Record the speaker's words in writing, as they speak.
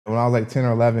When I was like 10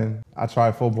 or 11, I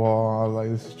tried football. I was like,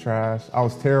 this is trash. I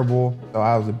was terrible.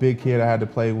 I was a big kid. I had to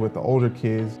play with the older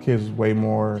kids. Kids was way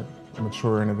more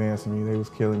mature and advanced than me. They was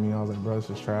killing me. I was like, bro,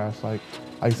 this is trash. Like,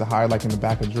 I used to hide like in the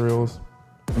back of drills.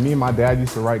 Me and my dad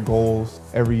used to write goals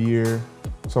every year.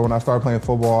 So when I started playing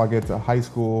football, I get to high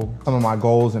school. Some of my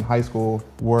goals in high school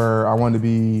were I wanted to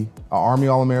be an Army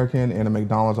All-American and a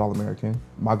McDonald's All-American.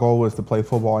 My goal was to play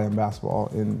football and basketball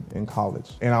in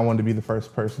college. And I wanted to be the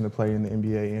first person to play in the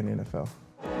NBA and NFL.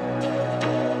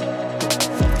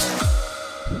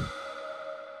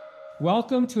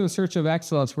 Welcome to In Search of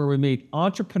Excellence, where we meet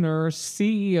entrepreneurs,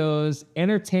 CEOs,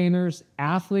 entertainers,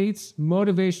 athletes,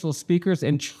 motivational speakers,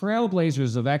 and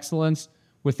trailblazers of excellence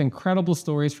with incredible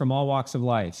stories from all walks of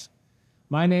life.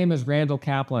 My name is Randall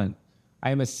Kaplan. I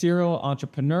am a serial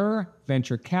entrepreneur,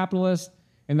 venture capitalist,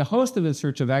 and the host of In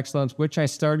Search of Excellence, which I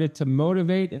started to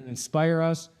motivate and inspire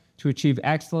us to achieve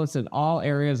excellence in all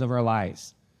areas of our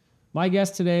lives. My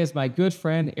guest today is my good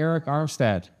friend, Arik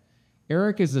Armstead.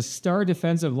 Arik is a star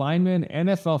defensive lineman,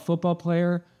 NFL football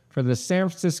player for the San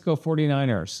Francisco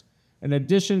 49ers. In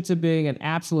addition to being an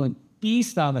absolute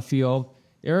beast on the field,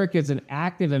 Arik is an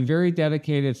active and very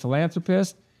dedicated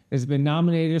philanthropist, has been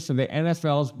nominated for the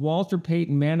NFL's Walter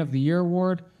Payton Man of the Year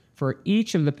Award for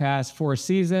each of the past 4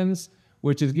 seasons,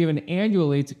 which is given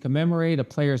annually to commemorate a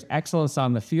player's excellence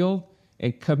on the field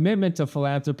and commitment to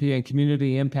philanthropy and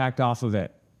community impact off of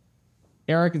it.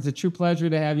 Arik, it's a true pleasure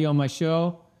to have you on my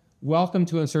show. Welcome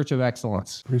to In Search of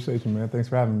Excellence. Appreciate you, man. Thanks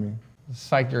for having me.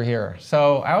 Psyched you're here.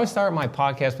 So I always start my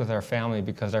podcast with our family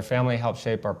because our family helps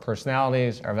shape our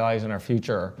personalities, our values, and our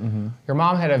future. Mm-hmm. Your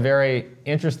mom had a very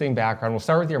interesting background. We'll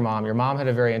start with your mom. Your mom had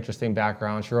a very interesting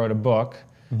background. She wrote a book.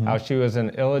 She was an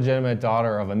illegitimate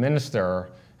daughter of a minister,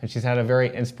 and she's had a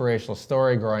very inspirational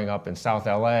story growing up in South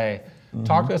LA.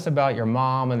 Talk to us about your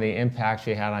mom and the impact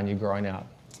she had on you growing up.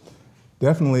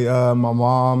 Definitely. My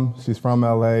mom, she's from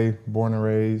LA, born and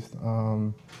raised.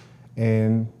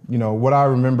 And, you know, what I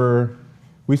remember,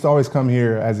 we used to always come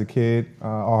here as a kid.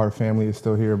 All her family is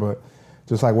still here, but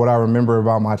just like what I remember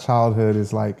about my childhood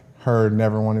is like her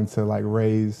never wanting to like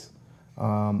raise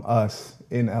us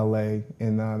in LA.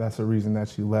 And that's the reason that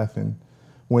she left and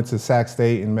went to Sac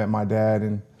State and met my dad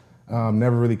and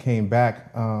never really came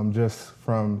back just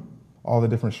from all the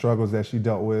different struggles that she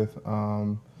dealt with,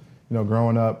 you know,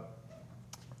 growing up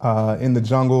in the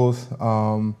jungles,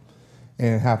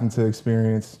 and having to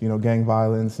experience, you know, gang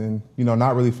violence and, you know,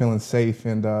 not really feeling safe.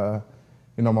 And,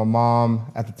 you know, my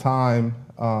mom at the time,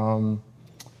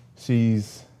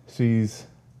 she's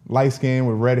light-skinned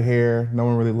with red hair. No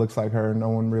one really looks like her. No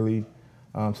one really,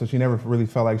 so she never really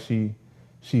felt like she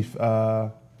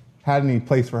had any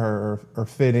place for her or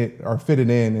fitted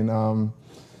in.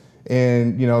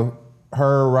 And, you know,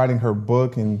 her writing her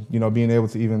book and, you know, being able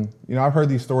to even, you know, I've heard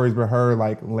these stories, but her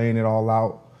like laying it all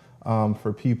out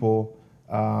for people,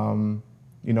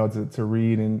 you know, to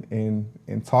read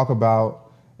and talk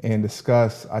about and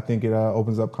discuss. I think it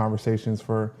opens up conversations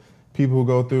for people who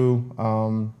go through,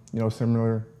 you know,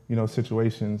 similar, you know,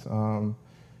 situations. You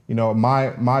know,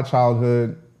 my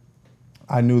childhood,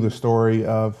 I knew the story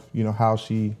of, you know, how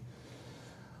she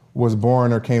was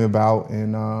born or came about,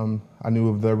 and I knew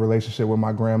of the relationship with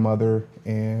my grandmother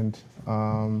and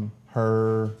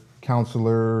her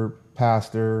counselor,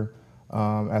 pastor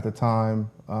at the time,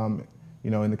 you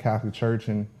know, in the Catholic Church.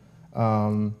 And,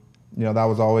 you know, that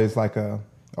was always like a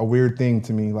weird thing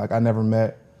to me. Like I never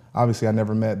met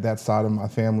that side of my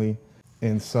family.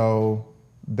 And so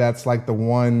that's like the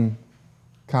one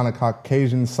kind of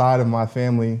Caucasian side of my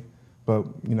family, but,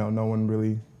 you know, no one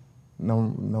really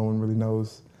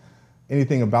knows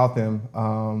anything about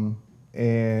them.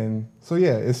 And so,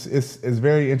 yeah, it's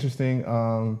very interesting.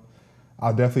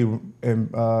 I definitely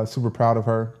am super proud of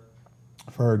her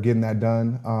for her getting that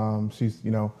done. She's,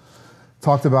 you know,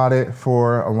 talked about it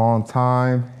for a long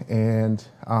time. And,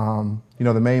 you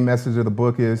know, the main message of the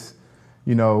book is,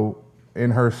 you know,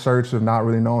 in her search of not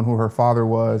really knowing who her father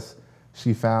was,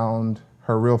 she found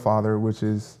her real father, which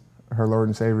is her Lord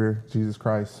and Savior, Jesus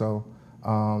Christ. So,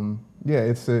 yeah,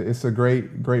 it's a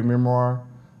great memoir,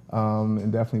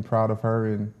 and definitely proud of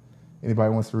her. And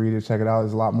anybody wants to read it, check it out.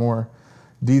 There's a lot more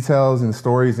details and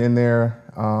stories in there.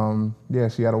 Yeah,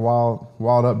 she had a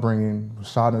wild upbringing.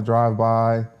 Shot in a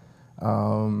drive-by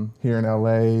here in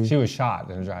LA. She was shot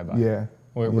in a drive-by? Yeah.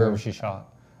 Where was she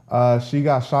shot? She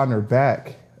got shot in her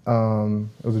back.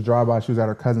 It was a drive-by. She was at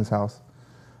her cousin's house.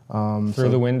 Through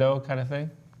the window kind of thing?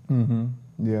 Mm-hmm.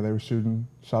 Yeah, they were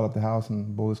shot up the house,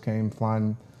 and bullets came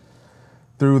flying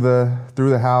through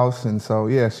the house. And so,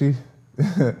 yeah, she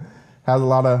has a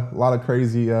lot of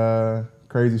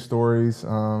crazy stories.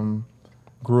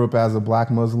 Grew up as a black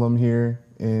Muslim here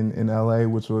in LA,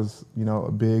 which was, you know,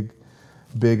 a big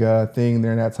thing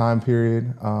during that time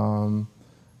period.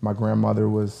 My grandmother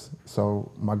was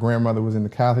in the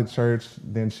Catholic Church.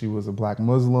 Then she was a Black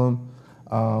Muslim.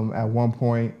 At one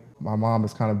point, my mom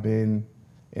has kind of been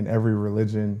in every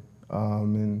religion,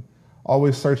 and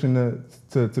always searching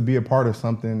to be a part of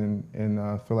something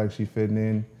and feel like she fitting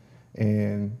in.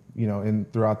 And, you know,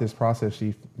 and throughout this process,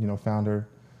 she, you know, found her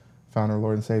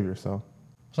Lord and Savior. So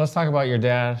let's talk about your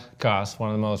dad, Gus, one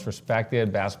of the most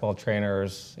respected basketball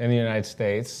trainers in the United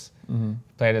States. Mm-hmm.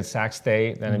 Played at Sac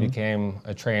State, then he became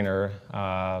a trainer,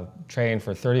 trained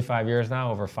for 35 years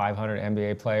now, over 500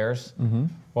 NBA players. Mm-hmm.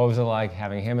 What was it like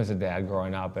having him as a dad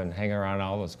growing up and hanging around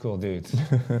all those cool dudes?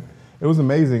 It was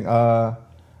amazing. I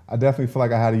definitely feel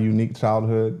like I had a unique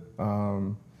childhood,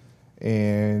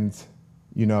 and,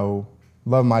 you know,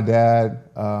 love my dad,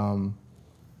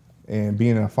 and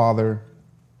being a father,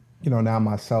 you know, now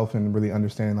myself, and really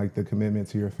understanding like the commitment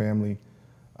to your family,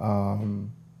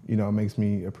 you know, it makes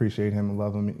me appreciate him and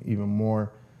love him even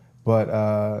more. But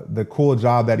the cool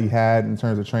job that he had in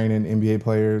terms of training NBA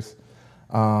players,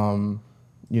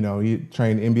 you know, he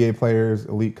trained NBA players,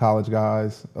 elite college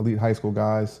guys, elite high school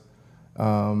guys.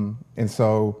 And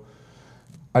so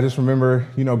I just remember,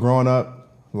 you know, growing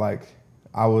up, like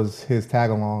I was his tag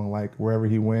along, like wherever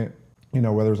he went, you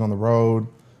know, whether it was on the road,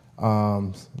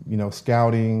 you know,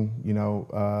 scouting, you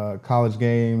know, college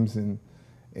games and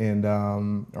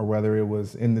or whether it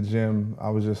was in the gym. I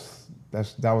was just,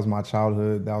 that was my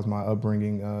childhood. That was my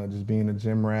upbringing, just being a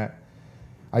gym rat.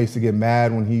 I used to get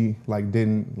mad when he like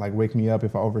didn't like wake me up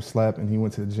if I overslept and he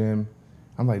went to the gym.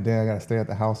 I'm like, dang, I gotta stay at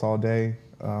the house all day.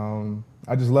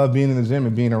 I just love being in the gym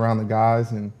and being around the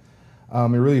guys, and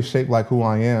it really shaped like who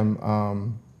I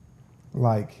am.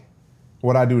 Like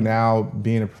what I do now,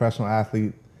 being a professional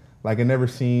athlete, like it never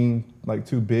seemed like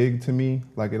too big to me.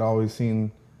 Like it always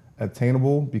seemed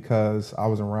attainable because I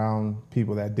was around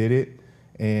people that did it,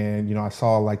 and you know, I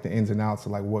saw like the ins and outs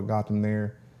of like what got them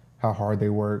there, how hard they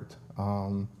worked,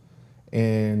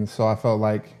 and so I felt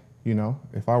like, you know,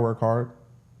 if I work hard,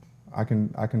 I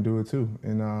can do it too.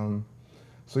 And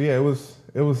so yeah, it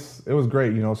was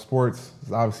great. You know, sports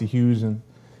is obviously huge in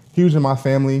my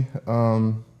family.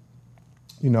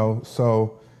 You know,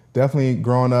 so definitely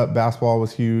growing up, basketball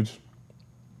was huge.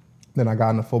 Then I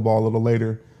got into football a little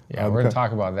later. Yeah, we're gonna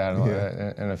talk about that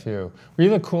in a few. Were you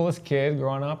the coolest kid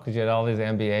growing up? Because you had all these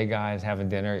NBA guys having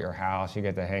dinner at your house. You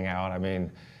get to hang out. I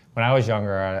mean, when I was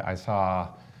younger, I saw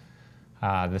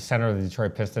the center of the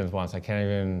Detroit Pistons once. I can't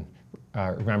even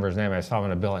remember his name. I saw him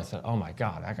in a building. I said, "Oh my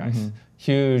God, that guy's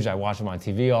huge." I watch him on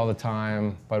TV all the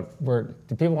time. But do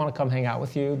people want to come hang out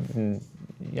with you and,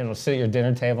 you know, sit at your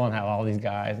dinner table and have all these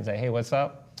guys and say, "Hey, what's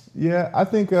up?" Yeah, I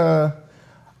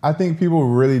think people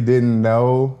really didn't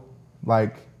know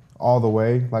like all the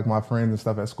way, like my friends and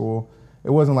stuff at school. It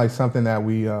wasn't like something that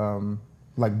we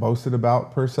like boasted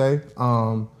about per se.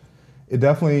 It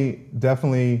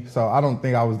definitely. So I don't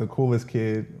think I was the coolest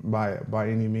kid by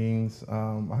any means.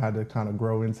 I had to kind of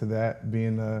grow into that,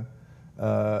 being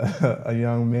a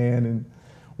young man and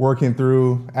working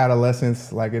through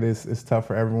adolescence. Like it's tough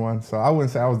for everyone. So I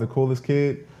wouldn't say I was the coolest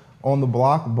kid on the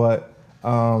block, but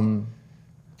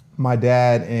my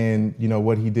dad and, you know,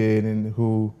 what he did and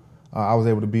who I was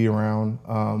able to be around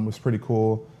was pretty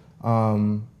cool.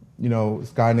 You know,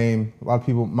 this guy named, a lot of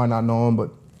people might not know him, but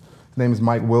his name is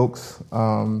Mike Wilkes.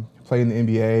 Played in the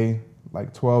NBA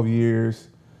like 12 years.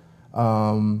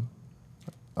 When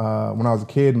I was a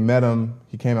kid, met him.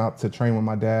 He came out to train with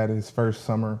my dad his first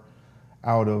summer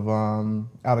out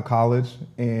of college,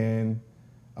 and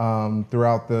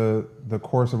throughout the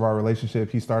course of our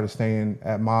relationship, he started staying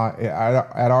at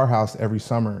our house every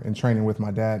summer and training with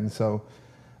my dad. And so,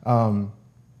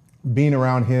 being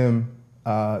around him,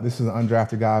 this is an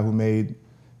undrafted guy who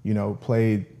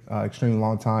played extremely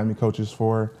long time. He coaches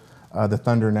for the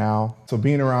Thunder now. So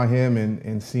being around him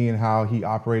and seeing how he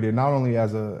operated, not only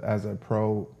as a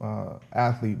pro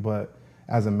athlete, but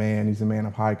as a man. He's a man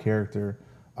of high character,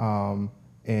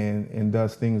 and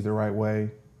does things the right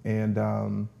way.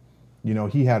 And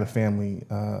he had a family.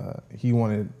 He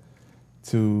wanted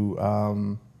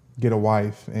to get a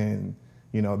wife, and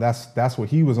that's what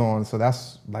he was on. So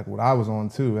that's like what I was on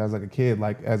too as like a kid.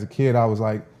 Like as a kid, I was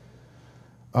like,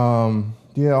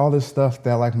 yeah, all this stuff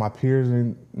that like my peers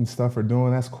and stuff are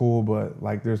doing, that's cool, but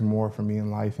like there's more for me in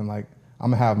life, and like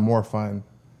I'm gonna have more fun.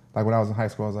 Like when I was in high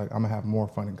school, I was like, I'm gonna have more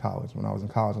fun in college. When I was in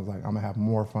college, I was like, I'm gonna have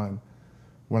more fun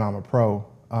when I'm a pro.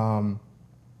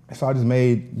 So I just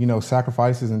made,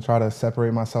 sacrifices and try to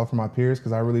separate myself from my peers,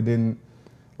 because I really didn't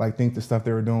like think the stuff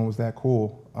they were doing was that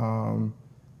cool.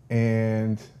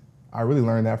 And I really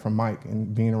learned that from Mike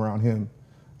and being around him.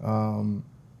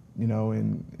 you know,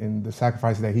 and the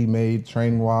sacrifices that he made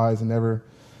training wise, and never,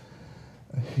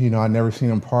 you know, I never seen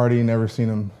him party, never seen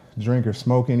him drink or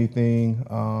smoke anything.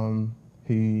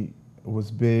 He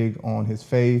was big on his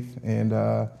faith, and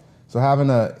so having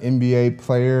an NBA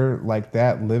player like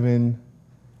that living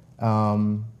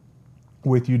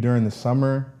with you during the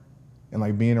summer, and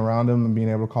like being around him and being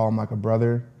able to call him like a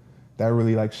brother, that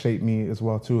really like shaped me as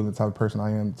well too, and the type of person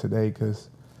I am today. Because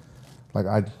like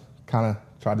I kind of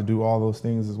tried to do all those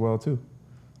things as well too.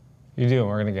 You do, and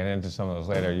we're going to get into some of those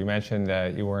later. You mentioned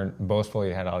that you weren't boastful.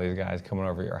 You had all these guys coming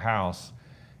over your house,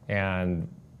 and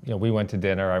you know, we went to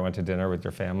dinner. I went to dinner with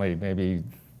your family maybe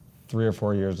 3 or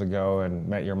 4 years ago, and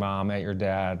met your mom, met your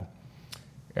dad.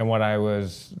 And one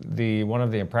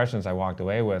of the impressions I walked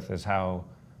away with is how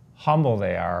humble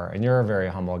they are, and you're a very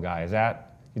humble guy.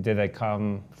 Did they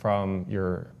come from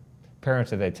your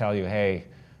parents? Did they tell you, hey,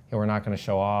 we're not going to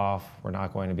show off, we're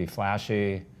not going to be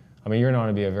flashy? I mean, you're known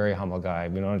to be a very humble guy.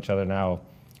 We've known each other now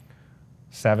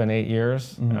 7, 8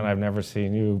 years, and I've never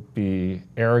seen you be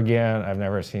arrogant. I've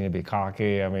never seen you be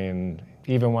cocky. I mean,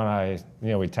 even when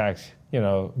we text,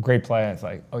 great play, it's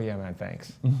like, oh yeah, man,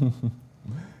 thanks.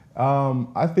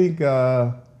 I think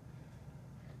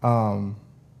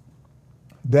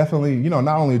definitely,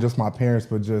 not only just my parents,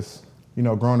 but just,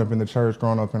 growing up in the church,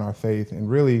 growing up in our faith, and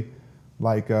really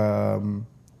like,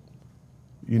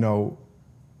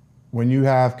 when you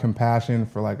have compassion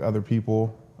for like other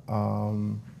people,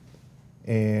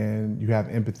 and you have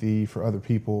empathy for other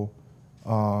people,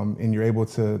 and you're able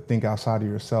to think outside of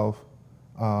yourself,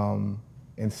 and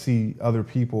see other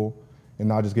people and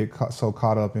not just get so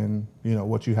caught up in,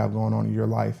 what you have going on in your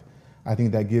life. I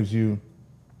think that gives you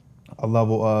a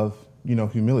level of,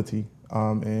 humility.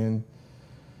 And,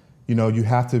 you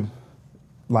have to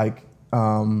like,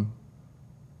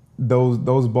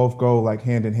 those both go like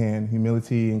hand in hand,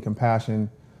 humility and compassion.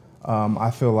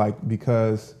 I feel like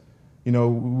because,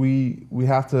 we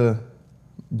have to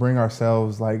bring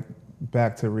ourselves like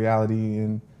back to reality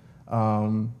and,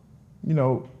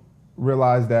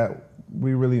 realize that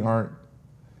we really aren't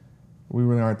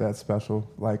that special.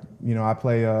 Like, I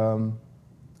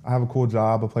have a cool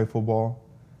job. I play football.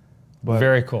 But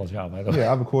very cool job, by the way. Yeah, I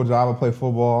have a cool job. I play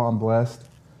football. I'm blessed.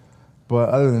 But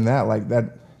other than that, like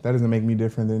that doesn't make me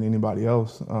different than anybody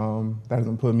else. That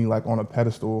doesn't put me like on a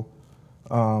pedestal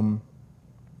over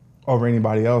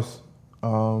anybody else.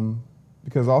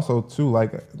 Because also too,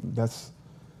 like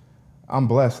I'm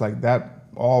blessed. Like that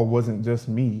all wasn't just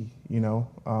me,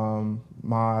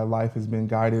 my life has been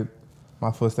guided,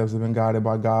 my footsteps have been guided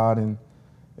by God, and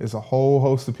it's a whole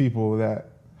host of people that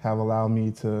have allowed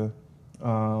me to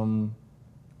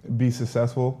be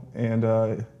successful. And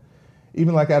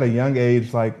even like at a young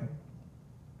age, like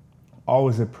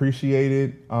always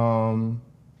appreciated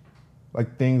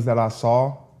like things that I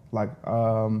saw. Like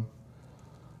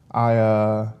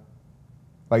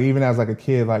like even as like a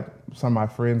kid, like some of my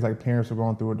friends, like parents were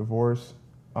going through a divorce,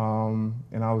 and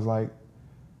I was like,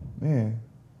 man,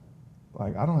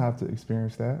 like I don't have to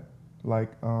experience that.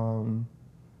 Like,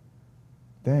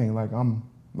 dang, like I'm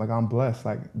blessed.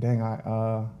 Like, dang,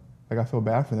 I feel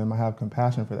bad for them. I have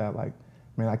compassion for that. Like,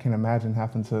 man, I can't imagine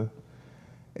having to.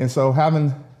 And so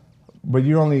but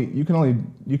you can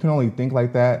only think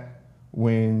like that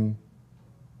when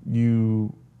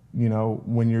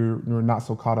when you're not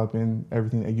so caught up in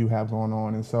everything that you have going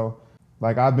on. And so,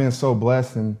 like, I've been so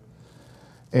blessed,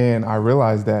 and I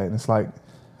realized that, and it's like,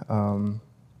 I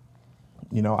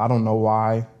don't know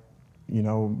why,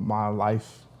 my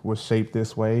life was shaped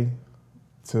this way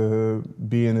to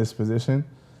be in this position.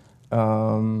 It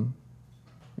kind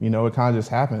of just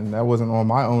happened. That wasn't on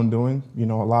my own doing. A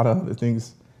lot of other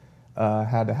things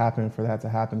had to happen for that to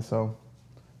happen. So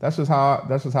that's just how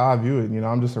I view it.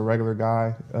 I'm just a regular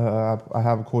guy. I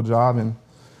have a cool job, and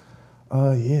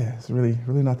yeah, it's really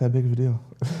not that big of a deal.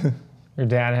 Your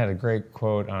dad had a great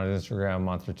quote on his Instagram a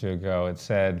month or two ago. It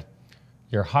said,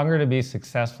 "Your hunger to be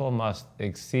successful must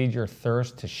exceed your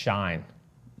thirst to shine."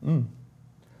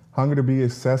 Hunger to be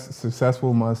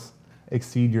successful must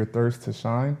exceed your thirst to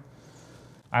shine.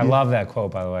 I love that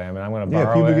quote, by the way. I mean, I'm going to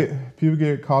borrow it. People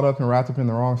get caught up and wrapped up in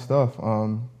the wrong stuff.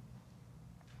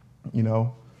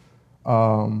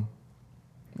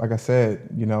 Like I said,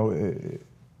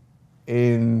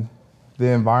 in the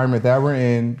environment that we're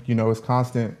in, it's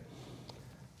constant,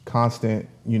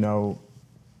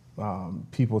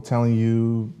 people telling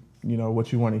you,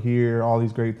 what you want to hear, all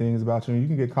these great things about you. And you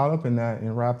can get caught up in that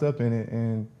and wrapped up in it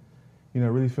and,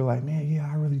 really feel like, man, yeah,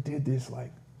 I really did this.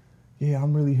 Like, yeah,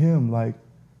 I'm really him. Like,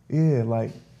 yeah,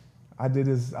 like I did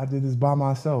this by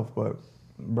myself. But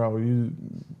bro,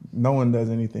 no one does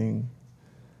anything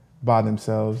by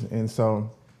themselves. And so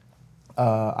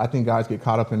I think guys get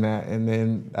caught up in that, and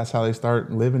then that's how they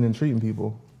start living and treating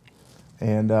people.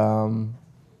 And,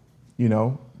 you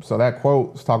know, so that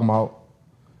quote is talking about,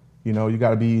 you know, you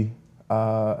got to be,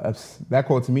 that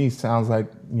quote to me sounds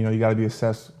like, you know, you got to be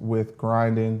obsessed with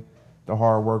grinding, the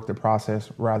hard work, the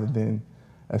process, rather than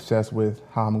obsessed with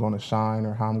how I'm going to shine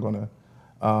or how I'm going to,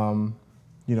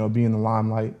 you know, be in the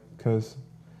limelight, because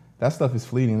that stuff is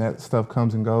fleeting. That stuff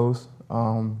comes and goes.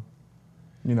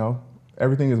 You know,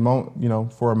 everything is, you know,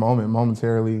 for a moment,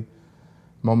 momentarily,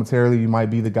 you might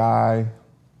be the guy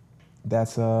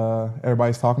that's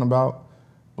everybody's talking about,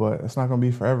 but it's not going to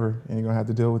be forever, and you're going to have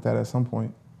to deal with that at some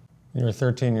point. You were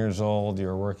 13 years old. You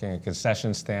were working a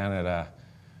concession stand at a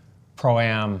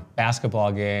Pro-Am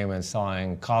basketball game and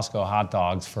selling Costco hot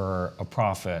dogs for a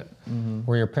profit.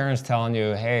 Were your parents telling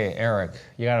you, hey, Arik,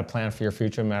 you got a plan for your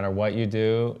future no matter what you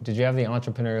do? Did you have the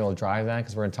entrepreneurial drive then?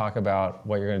 Because we're going to talk about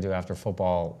what you're going to do after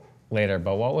football later,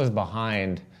 but what was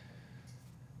behind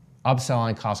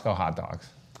upselling Costco hot dogs?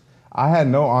 I had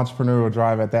no entrepreneurial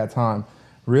drive at that time.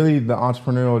 Really, the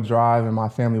entrepreneurial drive in my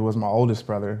family was my oldest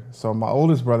brother. So my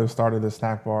oldest brother started a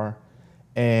snack bar,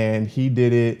 and he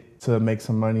did it to make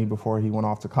some money before he went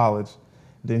off to college.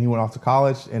 Then he went off to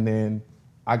college, and then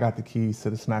I got the keys to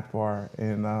the snack bar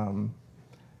and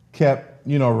kept,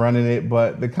 you know, running it.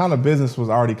 But the kind of business was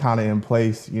already kind of in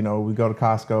place. You know, we go to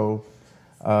Costco,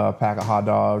 a pack of hot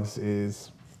dogs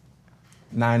is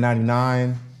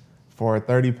 $9.99 for a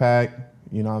 30 pack.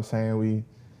 You know what I'm saying?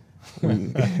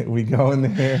 We go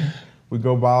in there, we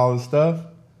go buy all the stuff,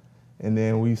 and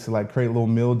then we used to like create little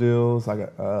meal deals, like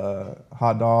a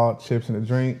hot dog, chips, and a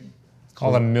drink.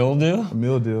 Called a meal deal? A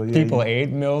meal deal, yeah. People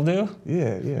ate meal deal?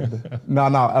 Yeah. No,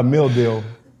 a meal deal.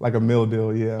 Like a meal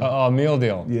deal, yeah. Oh, a meal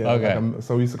deal. Yeah. Okay. Like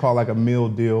so we used to call it like a meal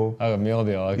deal. Oh, a meal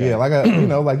deal. Okay. Yeah, like a you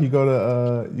know, like you go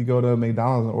to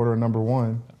McDonald's and order a number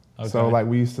one. Okay. So like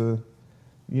we used to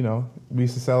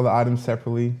sell the items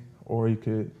separately, or you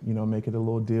could, you know, make it a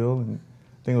little deal. And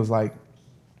I think it was like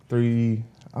I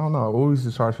don't know, we used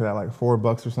to charge for that, like $4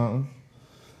 or something.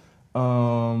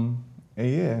 And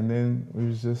yeah, and then we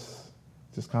was just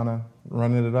kind of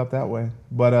running it up that way.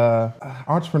 But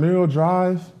entrepreneurial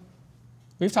drive.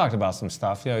 We've talked about some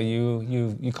stuff. You know,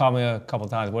 you called me a couple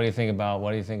times. What do you think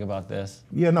about this?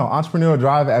 Yeah, no, entrepreneurial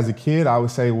drive as a kid, I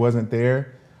would say wasn't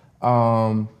there.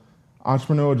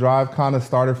 Entrepreneurial drive kind of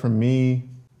started for me,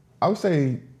 I would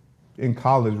say, in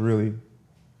college, really.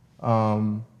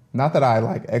 Not that I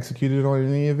like executed on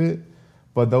any of it,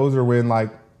 but those are when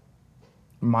like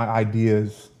my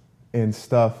ideas and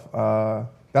stuff,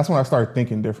 that's when I started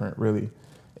thinking different, really,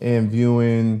 and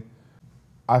viewing.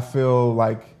 I feel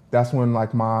like that's when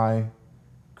like my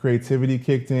creativity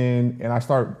kicked in, and I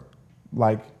start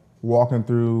like walking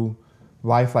through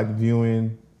life, like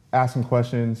viewing, asking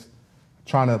questions,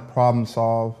 trying to problem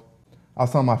solve. I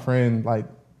was telling my friend, like,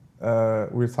 we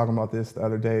were talking about this the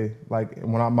other day, like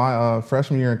when my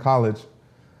freshman year in college,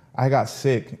 I got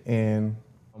sick, and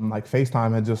like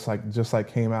FaceTime had just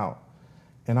came out,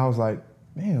 and I was like,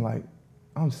 man, like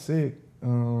I'm sick.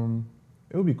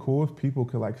 It would be cool if people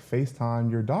could like FaceTime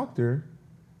your doctor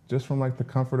just from like the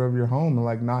comfort of your home and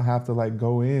like not have to like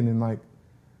go in, and like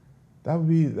that would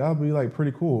be like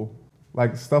pretty cool.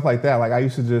 Like stuff like that. Like I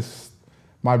used to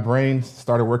my brain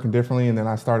started working differently, and then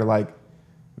I started like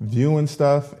viewing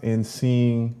stuff and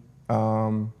seeing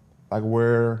like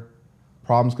where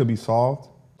problems could be solved,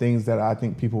 things that I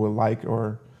think people would like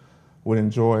or would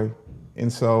enjoy.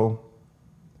 And so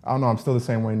I don't know, I'm still the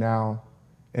same way now.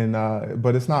 And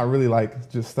but it's not really like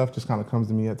just kind of comes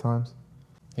to me at times.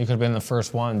 You could have been the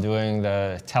first one doing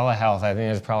the telehealth. I think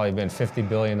there's probably been $50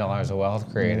 billion of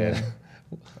wealth created.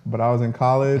 Yeah. But I was in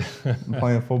college,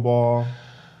 playing football.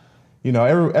 You know,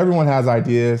 everyone has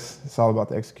ideas. It's all about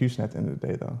the execution at the end of the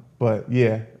day, though. But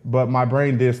yeah, my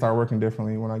brain did start working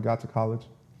differently when I got to college.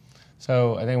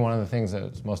 So I think one of the things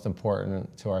that's most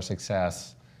important to our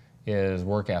success is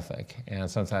work ethic.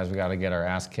 And sometimes we got to get our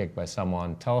ass kicked by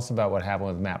someone. Tell us about what happened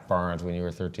with Matt Barnes when you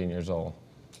were 13 years old.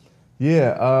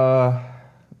 Yeah,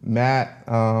 Matt.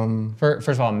 First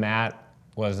of all, Matt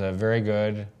was a very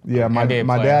good NBA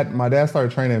player. My dad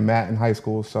started training Matt in high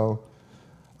school, so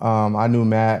I knew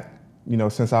Matt, you know,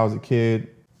 since I was a kid,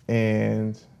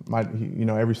 and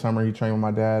every summer he trained with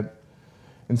my dad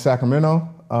in Sacramento,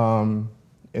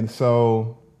 and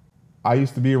so I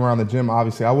used to be around the gym.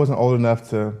 Obviously, I wasn't old enough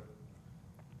to.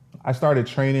 I started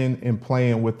training and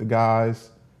playing with the guys,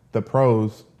 the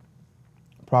pros,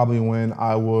 probably when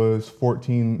I was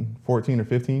 14 or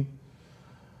 15.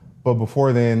 But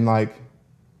before then, like,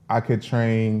 I could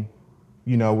train,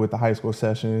 you know, with the high school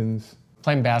sessions.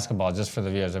 Playing basketball, just for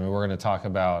the viewers, I mean, we're going to talk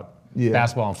about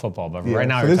basketball and football, but Yeah. right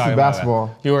now So you're this is talking basketball.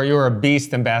 about you were a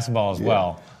beast in basketball as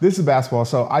well. This is basketball.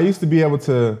 So I used to be able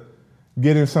to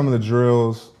get in some of the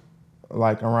drills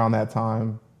like around that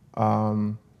time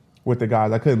with the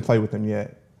guys. I couldn't play with them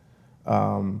yet,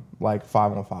 like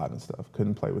 5-on-5 and stuff.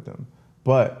 Couldn't play with them.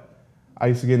 But I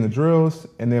used to get in the drills,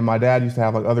 and then my dad used to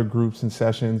have like other groups and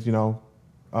sessions, you know,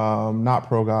 not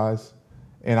pro guys,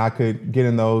 and I could get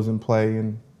in those and play.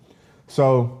 And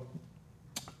so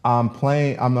I'm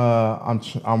playing.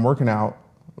 I'm working out.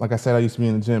 Like I said, I used to be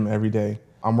in the gym every day.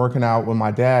 I'm working out with my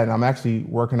dad, and I'm actually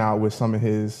working out with some of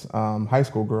his high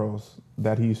school girls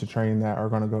that he used to train that are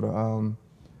going to go to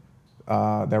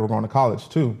that were going to college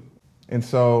too. And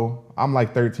so I'm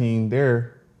like 13.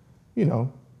 They're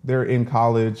in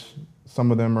college. Some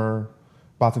of them are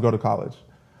about to go to college.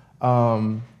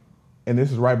 And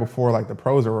this is right before like the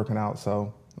pros are working out.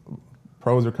 So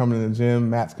pros are coming to the gym,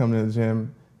 Matt's coming to the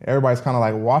gym. Everybody's kind of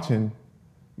like watching,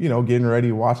 you know, getting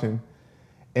ready, watching.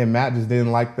 And Matt just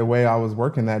didn't like the way I was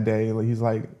working that day. Like,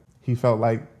 he felt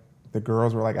like the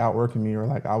girls were like outworking me, or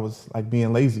like I was like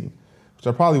being lazy, which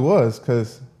I probably was,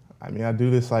 because I mean, I do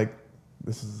this like,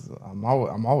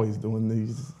 I'm always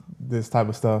doing this type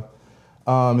of stuff.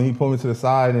 And he pulled me to the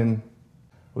side and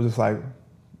was just like,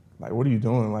 what are you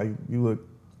doing? Like, you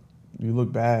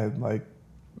look bad. Like,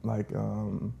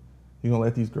 you gonna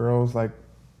let these girls like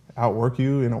outwork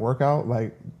you in a workout?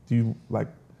 Like, do you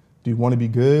want to be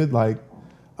good? Like,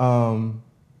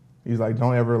 he's like,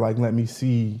 don't ever like let me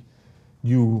see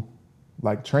you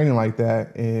like training like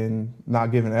that and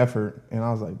not giving effort. And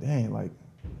I was like, dang, like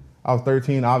I was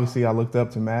 13. Obviously I looked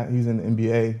up to Matt. He's in the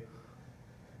NBA.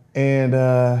 And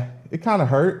it kind of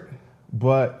hurt,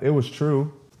 but it was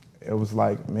true. It was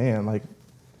like, man, like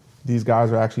these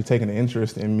guys are actually taking an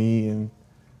interest in me, and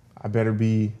I better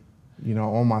be, you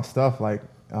know, on my stuff. Like,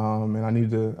 and I need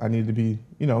to be,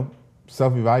 you know,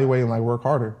 self-evaluate and like work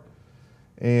harder.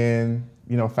 And,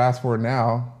 you know, fast forward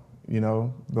now, you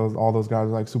know, all those guys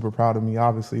are like super proud of me,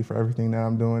 obviously, for everything that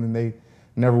I'm doing. And they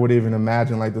never would even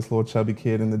imagine like this little chubby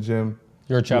kid in the gym.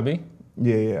 You're chubby?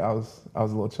 Yeah, I was a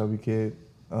little chubby kid.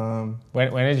 When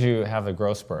did you have the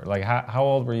growth spurt? Like, how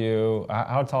old were you?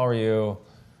 How tall were you?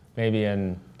 Maybe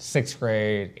in 6th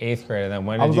grade, 8th grade, and then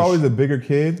when did you? I was always a bigger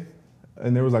kid,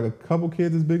 and there was like a couple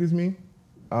kids as big as me.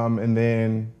 And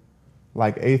then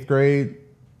like 8th grade,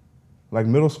 like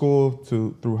middle school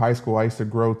through high school, I used to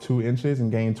grow 2 inches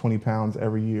and gain 20 pounds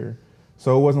every year.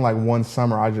 So it wasn't like one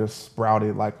summer I just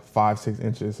sprouted like 5-6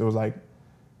 inches. It was like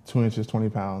 2 inches, 20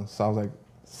 pounds. So I was like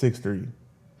 6'3",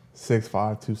 6'5",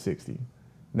 260.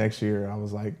 Next year I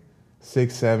was like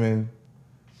 6'7",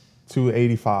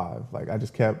 285. Like I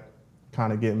just kept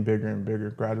kind of getting bigger and bigger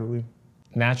gradually.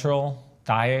 Natural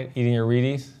diet, eating your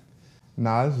Wheaties?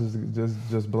 Nah, this is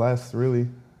just blessed, really.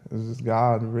 It's just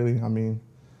God, really. I mean,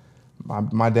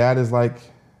 my dad is like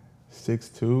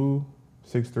 6'2",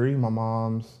 6'3". My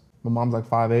mom's like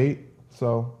 5'8".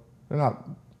 So they're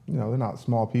not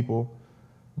small people.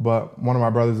 But one of my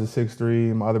brothers is 6'3",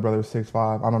 and my other brother is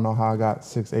 6'5". I don't know how I got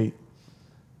 6'8".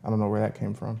 I don't know where that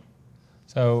came from.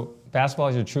 So basketball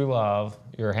is your true love.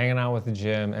 You're hanging out with the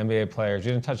gym, NBA players.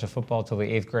 You didn't touch a football till the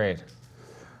 8th grade.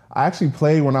 I actually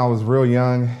played when I was real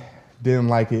young. Didn't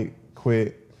like it,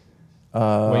 quit.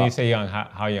 When you say young,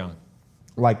 how young?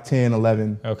 Like 10,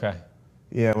 11. Okay.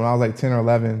 Yeah, when I was like 10 or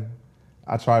 11,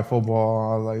 I tried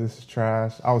football. I was like, this is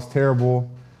trash. I was terrible.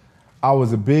 I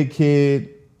was a big kid,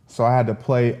 so I had to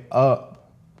play up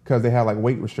because they had like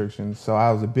weight restrictions. So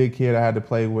I was a big kid. I had to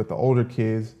play with the older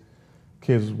kids.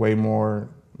 Kids was way more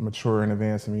mature and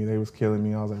advanced than me. They was killing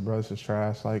me. I was like, bro, this is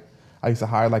trash. Like, I used to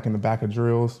hide like in the back of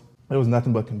drills. It was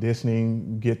nothing but conditioning.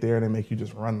 You get there and they make you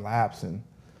just run laps. And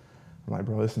I'm like,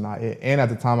 bro, this is not it. And at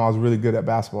the time, I was really good at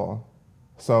basketball.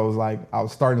 So it was like, I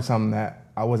was starting something that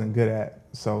I wasn't good at.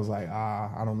 So I was like,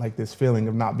 I don't like this feeling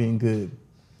of not being good.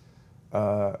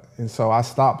 And so I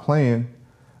stopped playing.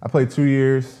 I played 2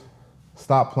 years,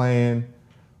 stopped playing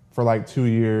for like 2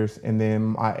 years. And then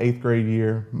my 8th grade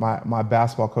year, my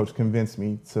basketball coach convinced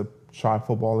me to try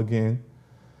football again.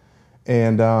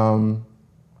 And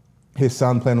his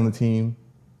son played on the team.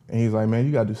 And he's like, man,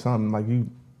 you gotta do something. Like, you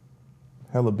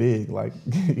hella big. Like,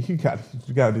 you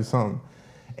gotta do something.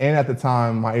 And at the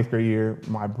time, my 8th grade year,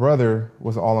 my brother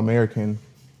was an All-American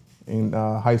in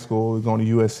high school. He was going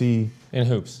to USC. In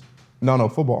hoops? No,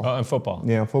 football. Oh, in football.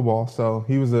 Yeah, in football. So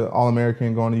he was an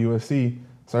All-American going to USC.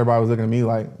 So everybody was looking at me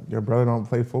like, your brother don't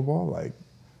play football? Like,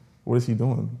 what is he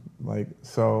doing? Like,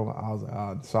 so I was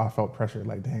like, so I felt pressure.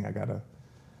 Like, dang, I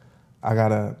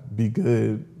gotta be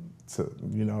good to,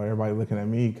 you know, everybody looking at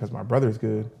me because my brother's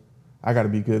good. I gotta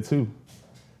be good too.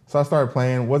 So I started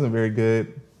playing, wasn't very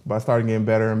good. but I started getting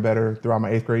better and better throughout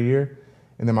my 8th grade year.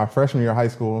 And then my freshman year of high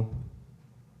school,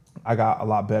 I got a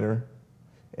lot better.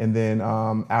 And then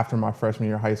after my freshman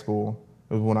year of high school,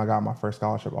 it was when I got my first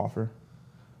scholarship offer.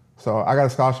 So I got a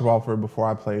scholarship offer before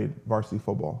I played varsity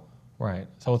football. Right.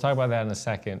 So we'll talk about that in a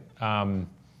second.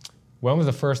 When was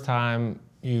the first time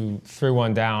you threw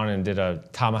one down and did a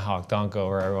tomahawk dunk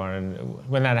over everyone? And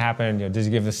when that happened, did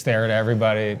you give the stare to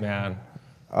everybody? Man,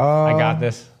 I got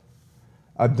this.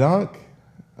 A dunk?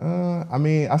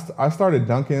 I started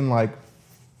dunking like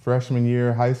freshman year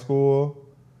of high school.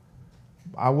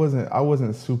 I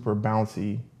wasn't super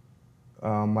bouncy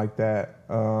like that.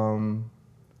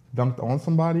 Dunked on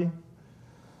somebody?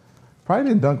 Probably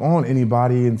didn't dunk on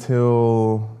anybody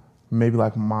until maybe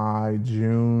like my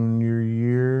junior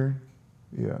year.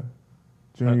 Yeah,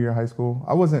 junior year of high school.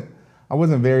 I wasn't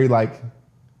very like.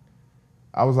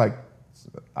 I was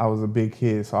a big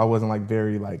kid, so I wasn't like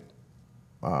very like.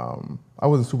 I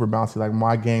wasn't super bouncy. Like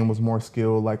my game was more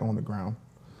skilled like on the ground.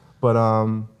 But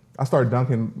I started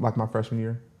dunking like my freshman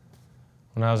year.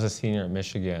 When I was a senior at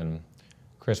Michigan,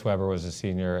 Chris Webber was a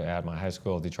senior at my high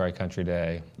school, Detroit Country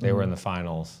Day. They were in the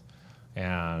finals,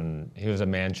 and he was a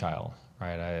man-child,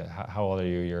 right? How old are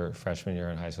you? Your freshman year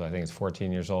in high school? I think it's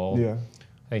 14 years old. Yeah.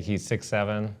 I think he's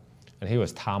 6'7", and he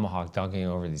was tomahawk dunking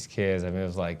over these kids. I mean, it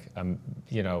was like,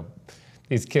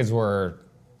 these kids were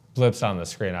blips on the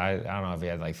screen. I don't know if he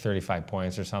had like 35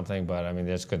 points or something, but I mean,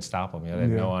 they just couldn't stop him. They had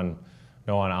no one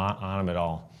on him at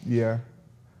all. Yeah,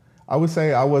 I would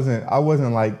say I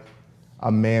wasn't like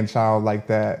a man-child like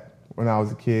that when I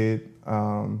was a kid.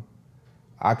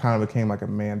 I kind of became like a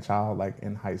man-child like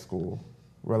in high school,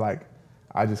 where like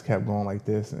I just kept going like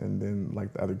this, and then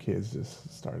like the other kids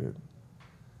just started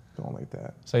going like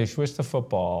that. So you switched to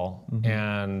football,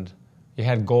 and you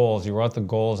had goals. You wrote the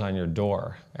goals on your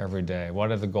door every day. What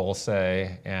did the goals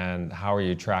say, and how are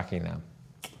you tracking them?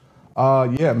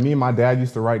 Yeah, me and my dad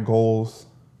used to write goals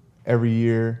every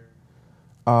year.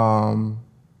 So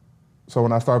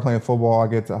when I started playing football, I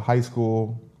get to high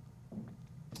school.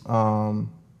 Some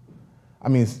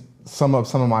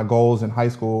of my goals in high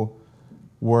school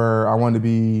were I wanted to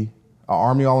be an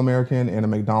Army All-American and a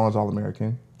McDonald's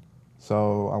All-American.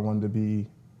 So I wanted to be,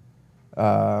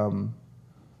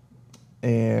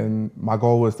 and my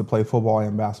goal was to play football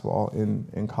and basketball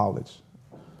in college.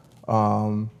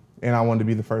 And I wanted to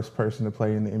be the first person to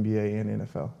play in the NBA and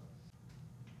NFL.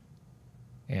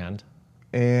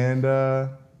 And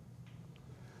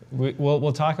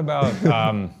we'll talk about,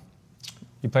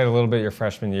 you played a little bit your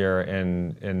freshman year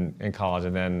in college,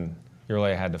 and then you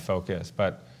really had to focus.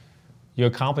 But you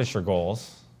accomplished your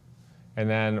goals. And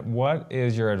then what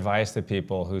is your advice to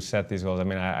people who set these goals? I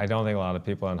mean, I don't think a lot of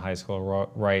people in high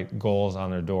school write goals on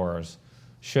their doors.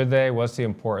 Should they? What's the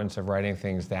importance of writing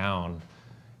things down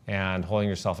and holding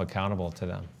yourself accountable to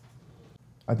them?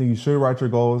 I think you should write your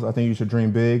goals. I think you should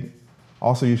dream big.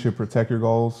 Also, you should protect your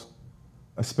goals,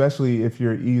 especially if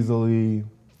you're easily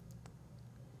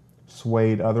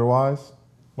swayed otherwise.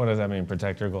 What does that mean,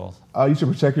 protect your goals? You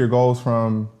should protect your goals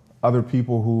from other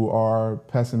people who are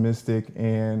pessimistic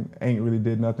and ain't really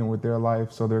did nothing with their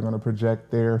life, so they're going to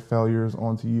project their failures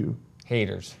onto you.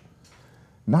 Haters.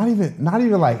 Not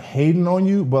even like hating on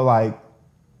you, but like,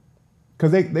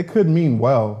 because they could mean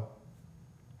well,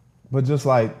 but just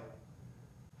like,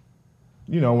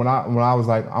 when I was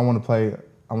like, I want to play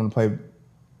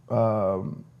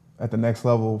at the next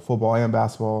level, football and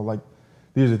basketball. Like,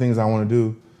 these are the things I want to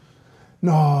do.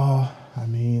 No, I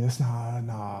mean, it's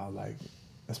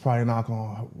probably not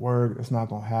gonna work. It's not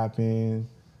gonna happen.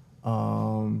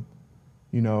 When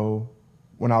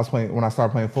I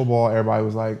started playing football, everybody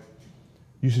was like,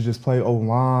 you should just play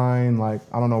O-line. Like,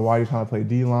 I don't know why you're trying to play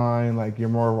D-line. Like, you're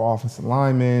more of an offensive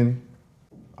lineman.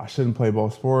 I shouldn't play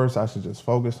both sports. I should just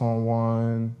focus on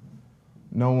one.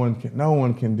 No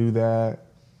one can do that.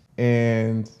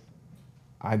 And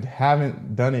I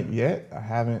haven't done it yet. I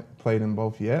haven't played in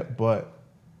both yet, but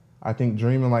I think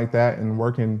dreaming like that and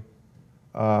working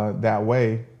that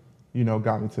way,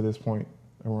 got me to this point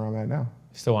where I'm at now.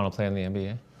 You still want to play in the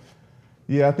NBA?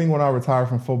 Yeah, I think when I retire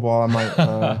from football, I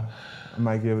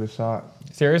might give it a shot.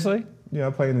 Seriously? Yeah, I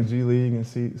play in the G League and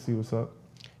see what's up.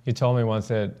 You told me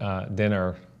once at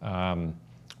dinner,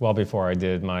 well before I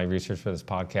did my research for this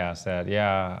podcast, that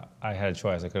I had a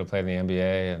choice. I could have played in the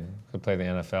NBA and could play in the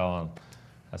NFL, and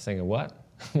I was thinking, what?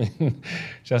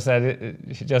 just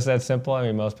that simple. I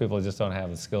mean, most people just don't have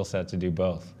the skill set to do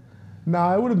both.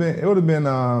 No, it would have been.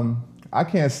 I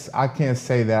can't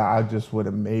say that I just would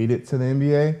have made it to the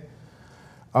NBA.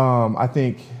 I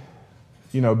think,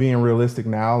 being realistic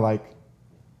now, like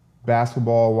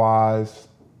basketball wise,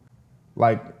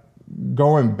 like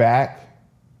going back,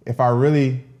 if I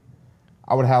really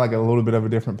I would have like a little bit of a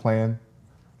different plan.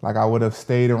 Like I would have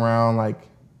stayed around like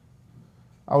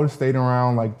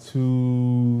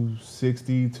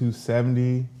 260,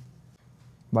 270.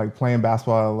 Like playing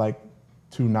basketball at like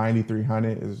 290,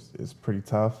 300 is pretty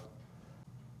tough.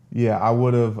 Yeah, I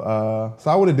would have. So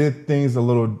I would have did things a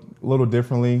little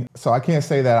differently. So I can't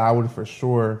say that I would for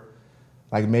sure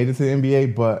like made it to the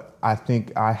NBA, but I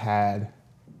think I had.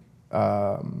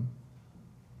 I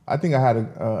think I had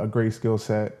a great skill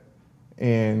set,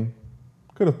 and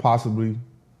could have possibly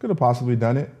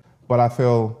done it. But I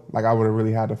feel like I would have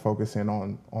really had to focus in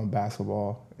on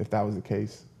basketball if that was the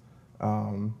case.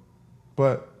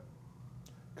 But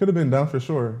could have been done for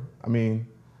sure. I mean,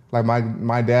 like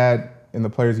my dad and the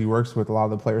players he works with, a lot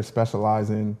of the players specialize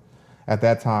in, at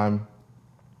that time,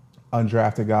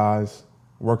 undrafted guys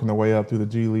working their way up through the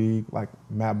G League, like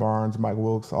Matt Barnes, Mike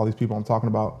Wilkes, all these people I'm talking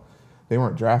about. They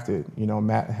weren't drafted. You know,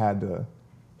 Matt had to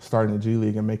start in the G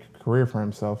League and make a career for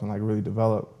himself and like really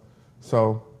develop.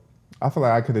 So I feel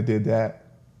like I could have did that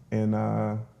and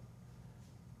got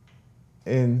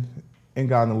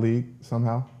in the league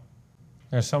somehow.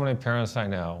 There's so many parents I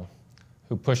know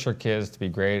who push their kids to be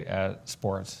great at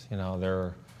sports. You know,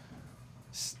 they're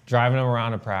driving them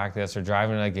around to practice or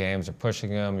driving them to games or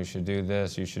pushing them, you should do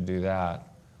this, you should do that.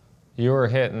 You were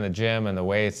hitting the gym and the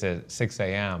weights at 6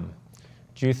 a.m.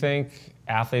 Do you think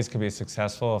athletes can be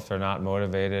successful if they're not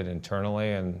motivated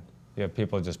internally and you have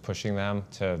people just pushing them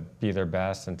to be their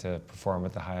best and to perform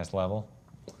at the highest level?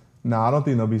 No, I don't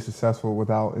think they'll be successful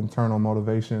without internal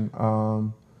motivation.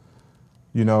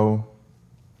 You know,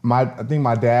 I think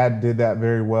my dad did that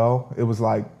very well. It was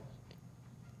like,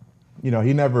 you know,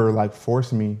 he never like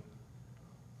forced me,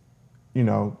 you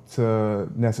know, to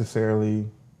necessarily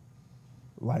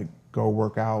like go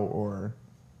work out or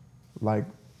like,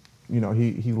 you know,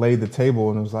 he laid the table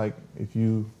and it was like, if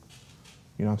you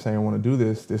know what I'm saying, want to do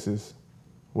this, this is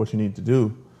what you need to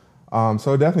do.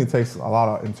 So it definitely takes a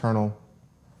lot of internal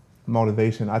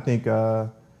motivation. I think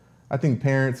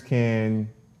parents can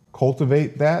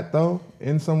cultivate that though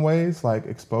in some ways, like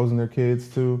exposing their kids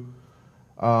to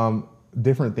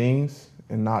different things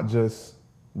and not just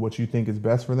what you think is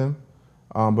best for them,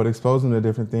 but exposing them to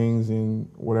different things and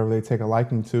whatever they take a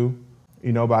liking to,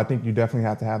 you know. But I think you definitely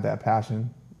have to have that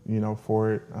passion, you know,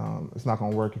 for it. It's not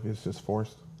going to work if it's just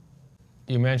forced.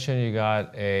 You mentioned you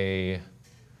got a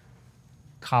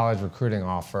college recruiting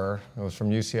offer. It was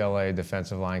from UCLA.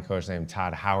 Defensive line coach named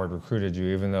Todd Howard recruited you,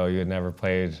 even though you had never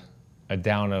played a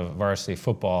down of varsity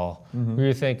football. Mm-hmm. Were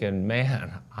you thinking,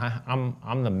 man,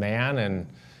 I'm the man? And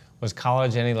was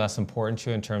college any less important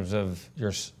to you in terms of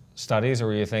your studies? Or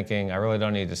were you thinking, I really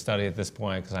don't need to study at this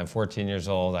point because I'm 14 years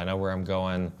old, I know where I'm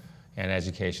going, and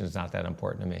education is not that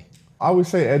important to me? I would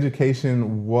say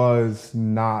education was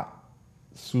not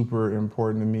super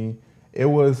important to me. It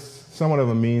was somewhat of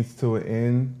a means to an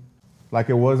end. Like,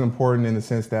 it was important in the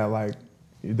sense that, like,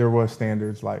 there was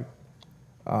standards. Like,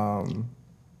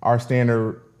 our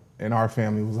standard in our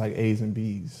family was like A's and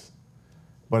B's,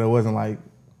 but it wasn't like,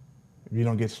 if you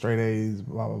don't get straight A's,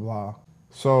 blah, blah, blah.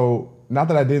 So not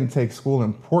that I didn't take school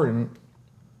important,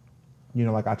 you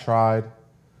know, like I tried,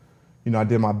 you know, I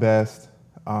did my best.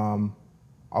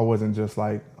 I wasn't just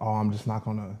like, oh, I'm just not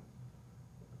gonna,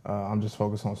 I'm just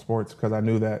focused on sports, because I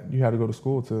knew that you had to go to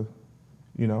school to,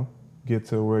 you know, get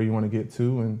to where you want to get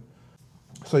to. And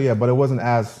so, yeah, but it wasn't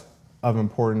as of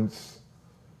importance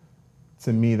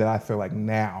to me that I feel like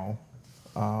now,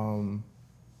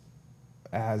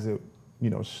 as it, you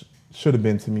know, should have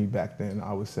been to me back then,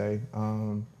 I would say.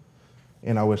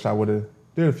 And I wish I would have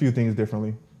did a few things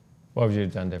differently. What would you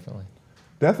have done differently?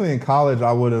 Definitely in college,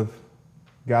 I would have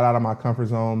got out of my comfort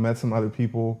zone, met some other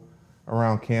people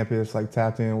around campus, like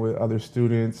tapped in with other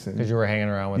students. Because you were hanging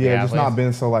around with the athletes? Yeah, just not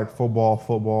been so like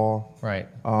football. Right.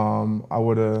 I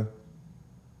would have,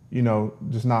 you know,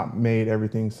 just not made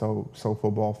everything so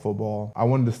football. I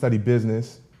wanted to study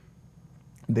business.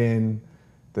 Then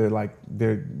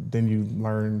then you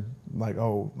learn like,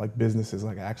 oh, like business is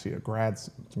like actually a grad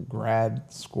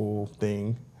school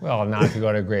thing. Well, not if you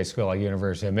go to a great school like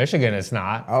University of Michigan, it's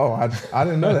not. Oh, I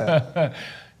didn't know that.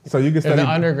 So you can study. There's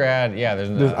an undergrad, yeah. There's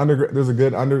a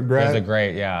good undergrad. There's a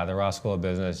great, yeah. The Ross School of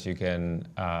Business, you can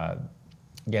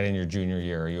get in your junior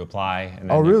year. You apply, and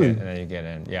then and then you get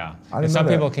in. Yeah. And some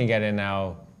people can get in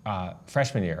now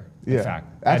freshman year. Yeah. In fact,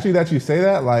 actually, that you say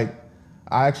that, like,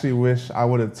 I actually wish I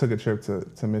would have took a trip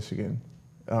to Michigan,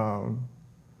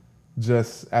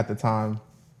 just at the time,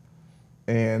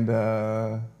 and.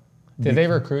 Did they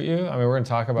recruit you? I mean, we're going to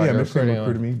talk about your Michigan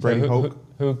recruited me. Brady Hoke.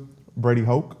 Who? Brady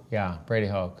Hoke. Yeah, Brady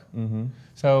Hoke. Mm-hmm.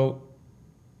 So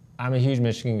I'm a huge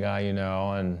Michigan guy, you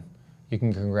know, and you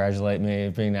can congratulate me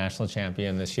being national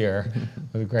champion this year.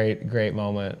 It was a great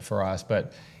moment for us.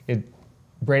 But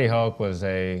Brady Hoke was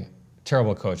a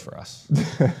terrible coach for us,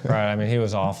 right? I mean, he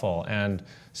was awful. And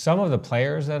some of the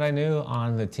players that I knew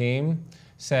on the team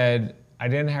said, I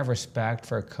didn't have respect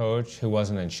for a coach who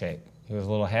wasn't in shape. He was a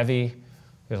little heavy,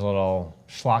 he was a little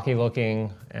schlocky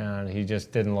looking, and he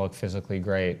just didn't look physically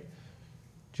great.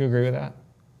 Do you agree with that?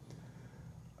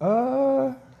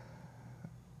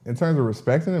 In terms of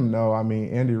respecting him, no. I mean,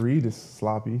 Andy Reid is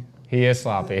sloppy. He is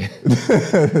sloppy.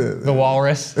 The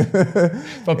walrus.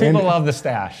 But people love the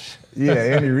stash. Yeah,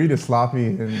 Andy Reid is sloppy,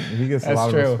 and he gets a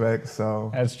lot of respect. So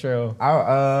that's true.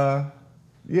 Yeah,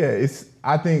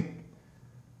 I think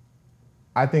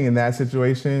in that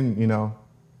situation, you know,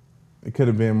 it could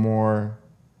have been more.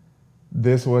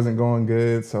 This wasn't going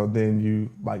good, so then you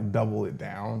like double it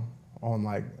down on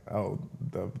like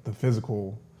the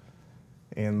physical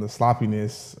and the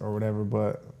sloppiness or whatever.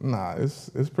 But nah,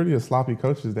 it's pretty sloppy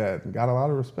coaches that got a lot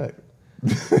of respect.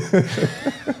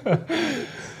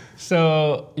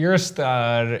 So you're a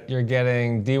stud. You're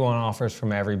getting D1 offers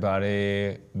from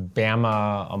everybody.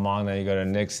 Bama among them. You go to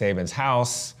Nick Saban's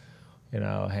house. You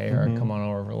know, hey, Eric, come on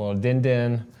over for a little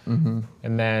din-din.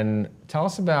 And then tell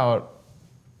us about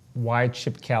why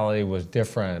Chip Kelly was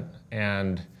different,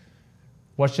 and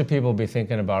what should people be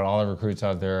thinking about, all the recruits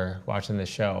out there watching this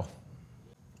show?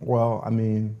 Well, I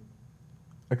mean,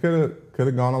 I could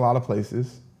have gone a lot of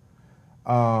places.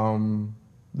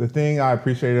 The thing I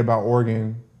appreciated about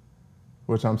Oregon,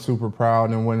 which I'm super proud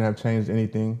and wouldn't have changed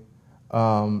anything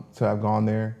to have gone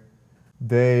there,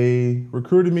 they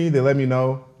recruited me. They let me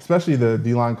know, especially the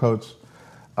D-line coach,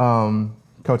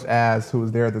 Coach Az, who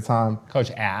was there at the time.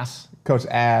 Coach Ass? Coach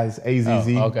Az,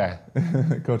 A-Z-Z. Oh, okay.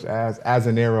 Coach Az,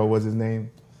 Azanero was his name.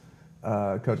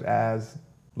 Coach Az.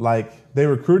 Like, they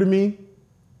recruited me.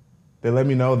 They let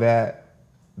me know that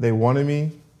they wanted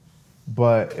me,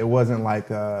 but it wasn't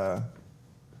but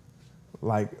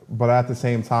at the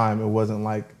same time, it wasn't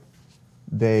like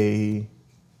they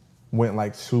went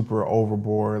like super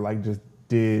overboard, like just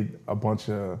did a bunch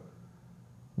of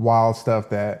wild stuff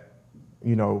that,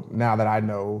 you know, now that I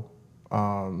know,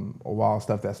 wild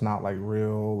stuff that's not like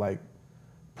real, like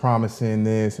promising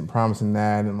this and promising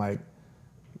that, and like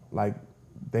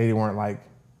they weren't like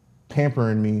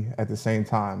pampering me at the same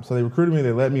time. So they recruited me,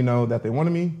 they let me know that they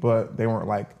wanted me, but they weren't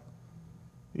like,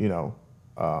 you know,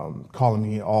 calling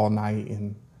me all night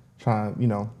and trying, you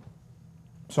know.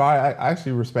 So I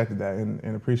actually respected that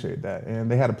and appreciated that. And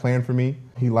they had a plan for me.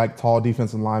 He liked tall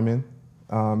defensive linemen.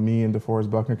 Me and DeForest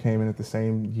Buckner came in at the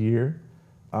same year.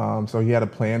 So he had a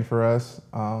plan for us.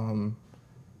 And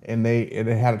they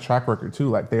had a track record too.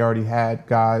 Like, they already had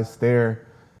guys there,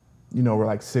 you know, were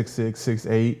like 6'6",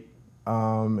 6'8".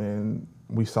 And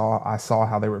I saw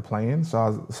how they were playing.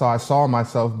 So I saw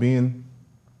myself being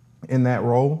in that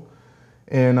role.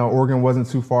 And Oregon wasn't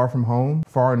too far from home,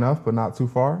 far enough, but not too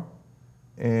far.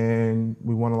 And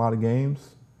we won a lot of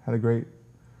games, had a great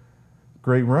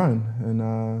run.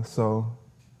 And so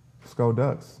let's go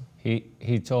Ducks.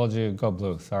 He told you, go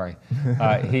Blue, sorry.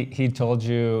 He told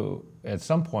you at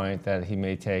some point that he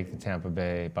may take the Tampa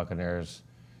Bay Buccaneers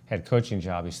head coaching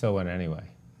job. He still went anyway.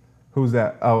 Who's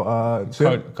that? Oh,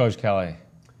 Chip? Coach Kelly.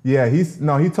 Yeah,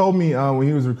 he told me when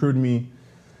he was recruiting me,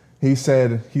 he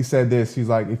said this. He's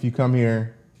like, if you come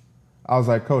here, I was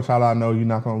like, Coach, how do I know you're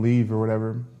not going to leave or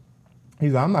whatever?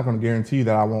 He's like, I'm not going to guarantee you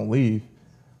that I won't leave,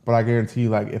 but I guarantee you,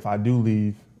 like, if I do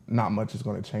leave, not much is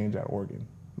going to change at Oregon.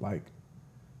 Like,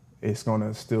 it's going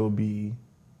to still be,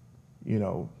 you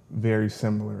know, very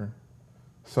similar.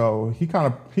 So he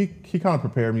kind of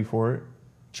prepared me for it.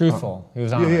 Truthful. He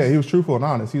was honest. Yeah, he was truthful and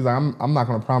honest. He's like, I'm not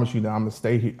going to promise you that I'm going to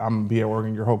stay here, I'm going to be at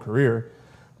Oregon your whole career,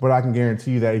 but I can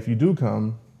guarantee you that if you do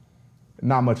come,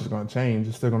 not much is going to change.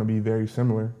 It's still going to be very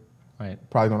similar. Right.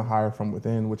 Probably going to hire from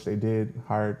within, which they did.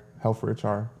 Hired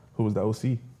Helfrich, who was the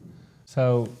OC.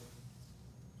 So,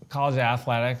 college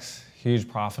athletics, huge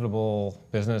profitable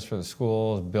business for the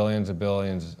schools, billions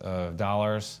of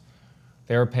dollars.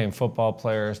 They were paying football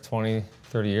players 20,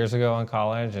 30 years ago in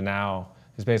college, and now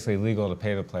it's basically legal to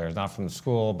pay the players, not from the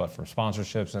school, but from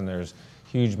sponsorships, and there's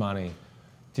huge money.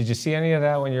 Did you see any of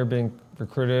that when you're being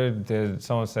recruited? Did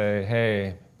someone say,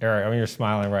 hey, Eric, I mean, you're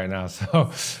smiling right now,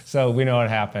 so we know what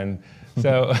happened.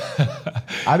 So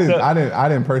I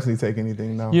didn't personally take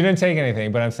anything, no. You didn't take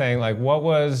anything, but I'm saying, like, what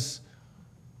was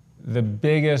the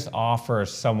biggest offer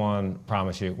someone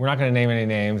promised you? We're not going to name any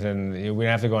names, and we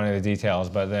don't have to go into the details,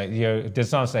 but did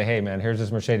someone say, hey, man, here's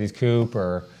this Mercedes coupe,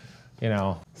 or, you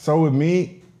know? So with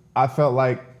me, I felt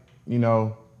like, you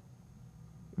know,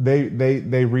 they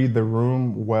read the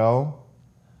room well,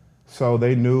 so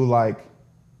they knew, like,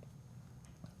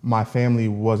 my family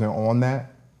wasn't on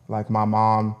that. Like my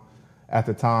mom at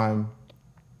the time,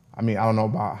 I mean, I don't know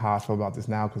about how I feel about this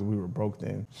now because we were broke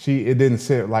then. It didn't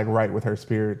sit like right with her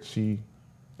spirit.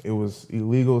 It was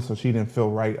illegal, so she didn't feel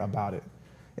right about it.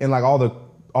 And like all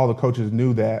the coaches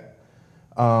knew that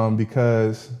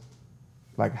because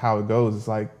like how it goes, it's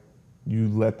like you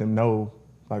let them know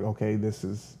like, okay, this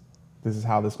is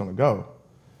how this is gonna go.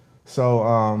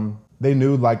 So they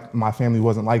knew like my family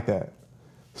wasn't like that.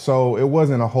 So it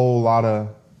wasn't a whole lot of,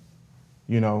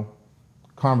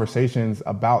 conversations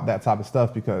about that type of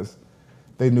stuff because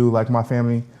they knew like my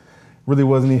family really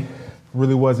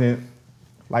wasn't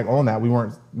like on that. We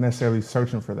weren't necessarily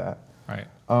searching for that. Right.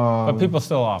 But people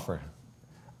still offer.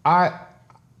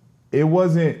 It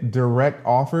wasn't direct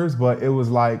offers, but it was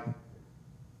like,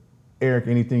 Arik,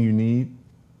 anything you need,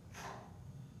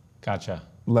 Gotcha.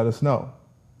 let us know.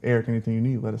 Arik, anything you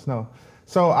need, let us know.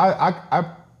 So I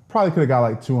probably could have got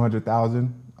like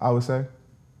 200,000, I would say.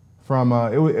 From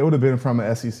it would have been from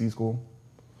an SEC school.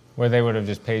 Where they would have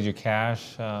just paid you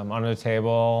cash under the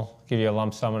table, give you a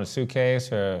lump sum in a suitcase,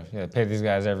 or pay these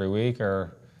guys every week,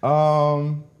 or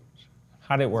how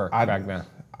did it work back then?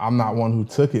 I'm not one who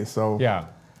took it, so yeah,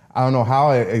 I don't know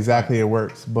how exactly it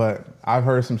works, but I've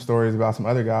heard some stories about some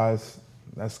other guys.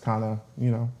 That's kind of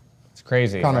it's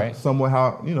crazy, right? Somewhat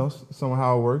how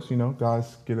it works.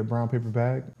 Guys get a brown paper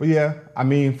bag. But yeah, I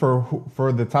mean, for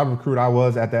the type of recruit I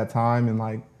was at that time and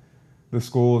like the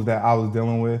schools that I was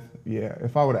dealing with, yeah,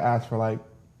 if I would have asked for like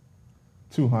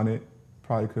 200,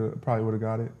 probably would have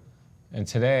got it. And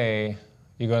today,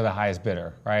 you go to the highest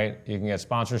bidder, right? You can get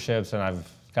sponsorships, and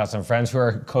I've got some friends who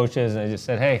are coaches, and they just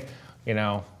said, hey,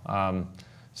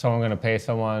 someone going to pay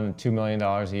someone $2 million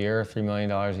a year, $3 million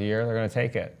a year, they're going to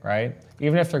take it, right?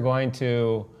 Even if they're going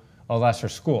to a lesser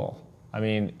school. I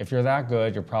mean, if you're that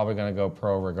good, you're probably going to go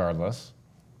pro regardless,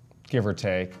 give or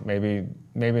take. Maybe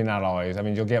not always. I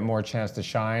mean, you'll get more chance to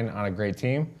shine on a great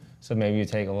team, so maybe you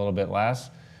take a little bit less.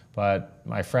 But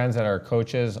my friends that are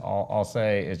coaches, I'll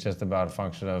say it's just about a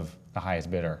function of the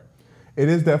highest bidder. It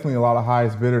is definitely a lot of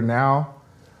highest bidder now,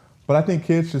 but I think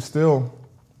kids should still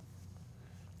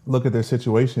look at their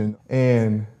situation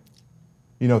and,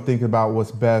 think about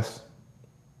what's best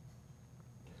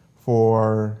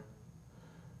for,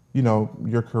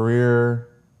 your career,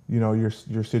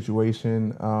 your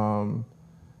situation,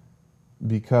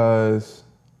 because,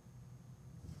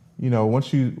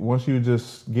 once you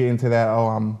just get into that,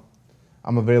 I'm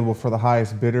available for the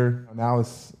highest bidder. Now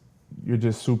you're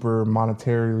just super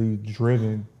monetarily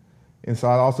driven, and so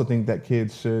I also think that they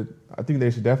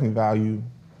should definitely value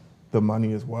the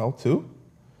money as well too,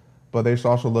 but they should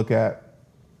also look at,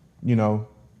 who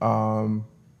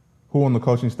on the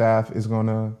coaching staff is going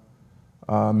to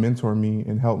mentor me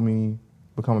and help me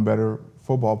become a better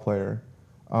football player.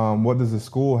 What does the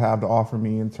school have to offer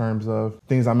me in terms of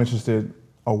things I'm interested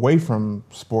away from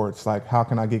sports? Like how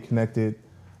can I get connected?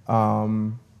 Like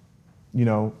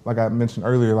I mentioned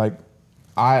earlier, like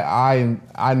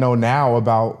I know now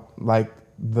about like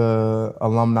the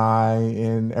alumni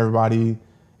and everybody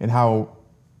and how,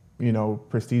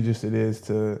 prestigious it is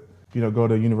to, go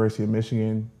to University of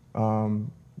Michigan,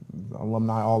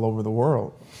 alumni all over the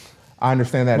world. I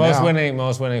understand that now.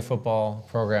 Most winning football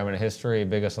program in history,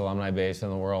 biggest alumni base in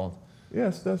the world.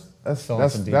 Yes,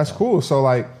 that's cool. So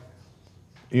like,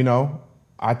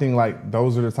 I think like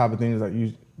those are the type of things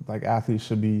that athletes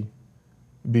should be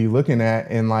looking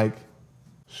at. And like,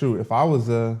 shoot, if I was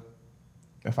in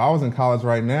college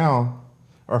right now,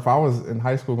 or if I was in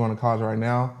high school going to college right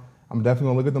now, I'm definitely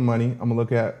gonna look at the money. I'm gonna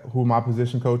look at who my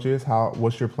position coach is,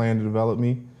 what's your plan to develop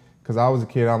me? Because I was a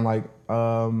kid, I'm like,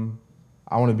 I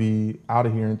want to be out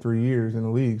of here in 3 years in the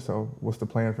league. So what's the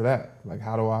plan for that? Like,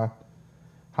 how do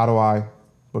I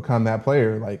become that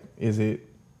player? Like, is it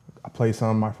I play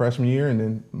some my freshman year and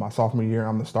then my sophomore year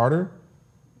I'm the starter,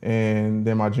 and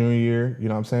then my junior year, you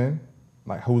know what I'm saying?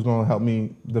 Like, who's gonna help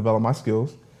me develop my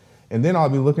skills? And then I'll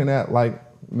be looking at like,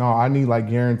 no, I need like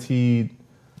guaranteed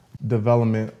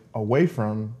development away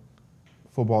from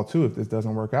football too if this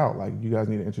doesn't work out. Like, you guys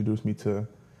need to introduce me to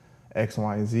X,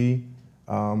 Y, and Z,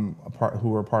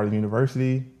 who are part of the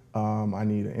university. I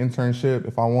need an internship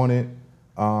if I want it.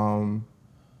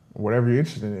 Whatever you're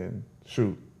interested in,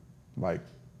 shoot. Like,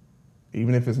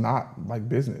 even if it's not like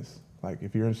business, like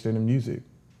if you're interested in music,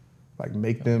 like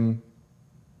make them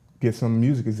get some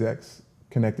music execs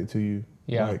connected to you.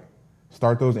 Yeah. Like,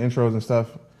 start those intros and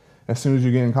stuff as soon as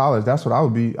you get in college. That's what I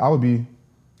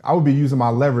would be using my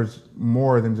leverage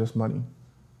more than just money.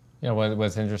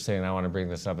 What's interesting, and I want to bring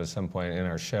this up at some point in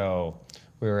our show,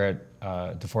 we were at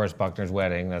DeForest Buckner's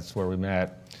wedding. That's where we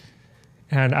met.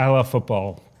 And I love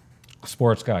football.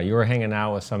 sports guy. You were hanging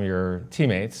out with some of your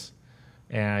teammates,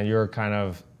 and you were kind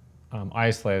of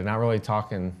isolated, not really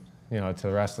talking, to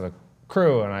the rest of the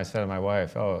crew. And I said to my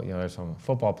wife, "Oh, there's some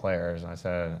football players." And I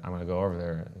said, "I'm going to go over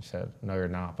there." And she said, "No, you're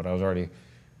not." But I was already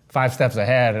 5 steps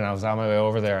ahead, and I was on my way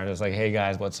over there, and just like, "Hey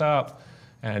guys, what's up?"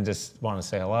 And just want to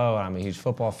say hello. I'm a huge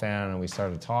football fan, and we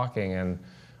started talking. And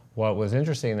what was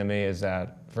interesting to me is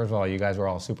that, first of all, you guys were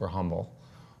all super humble.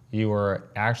 You were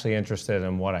actually interested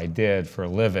in what I did for a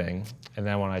living. And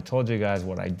then when I told you guys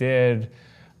what I did,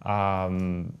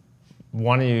 one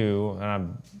of you, and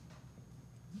I'm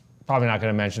probably not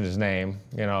going to mention his name,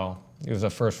 he was a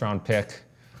first-round pick,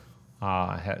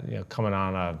 coming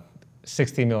on a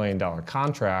 $60 million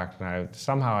contract. And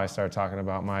somehow I started talking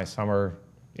about my summer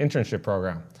internship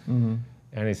program. Mm-hmm.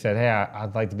 And he said, "Hey,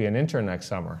 I'd like to be an intern next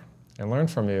summer and learn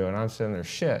from you." And I'm sitting there,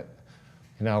 shit.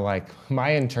 Like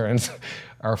my interns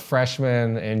are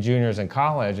freshmen and juniors in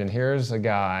college, and here's a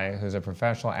guy who's a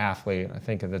professional athlete, I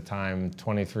think at the time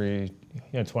 23,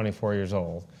 24 years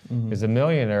old, mm-hmm. is a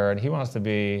millionaire, and he wants to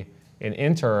be an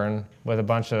intern with a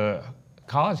bunch of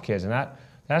college kids. And that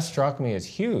struck me as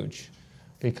huge,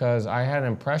 because I had an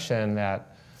impression that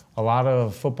a lot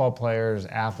of football players,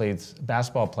 athletes,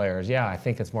 basketball players, I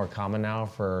think it's more common now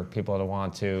for people to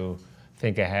want to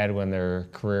think ahead when their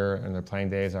career and their playing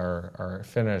days are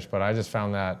finished. But I just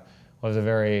found that was a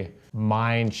very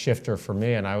mind shifter for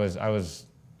me, and I was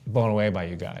blown away by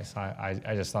you guys. I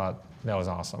just thought that was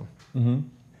awesome. Mm-hmm.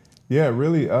 Yeah,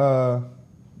 really,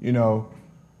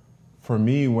 for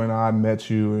me, when I met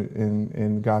you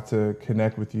and got to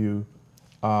connect with you,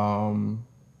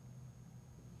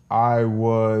 I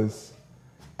was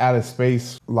at a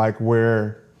space like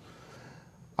where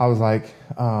I was like,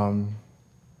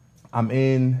 I'm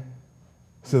in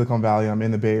Silicon Valley, I'm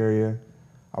in the Bay Area.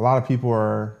 A lot of people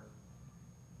are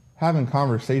having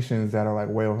conversations that are like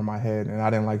way over my head, and I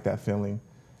didn't like that feeling.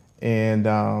 And,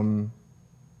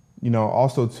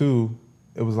 also too,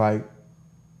 it was like,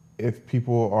 if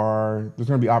people there's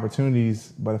gonna be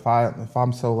opportunities, but if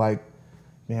I'm so like,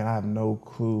 man, I have no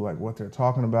clue like what they're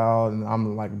talking about, and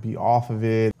I'm like be off of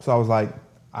it. So I was like,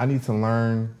 I need to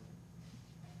learn.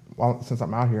 Well, since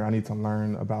I'm out here, I need to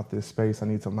learn about this space. I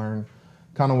need to learn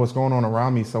kind of what's going on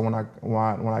around me. So when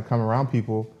I come around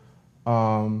people,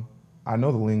 I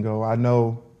know the lingo. I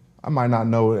might not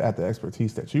know it at the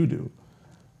expertise that you do,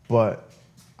 but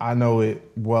I know it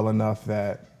well enough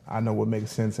that I know what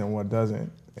makes sense and what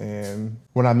doesn't. And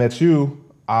when I met you,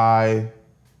 I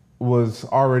was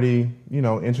already,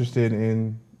 interested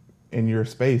in your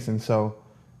space. And so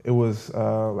it was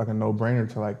like a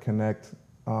no-brainer to like connect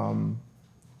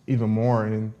even more.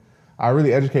 And I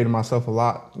really educated myself a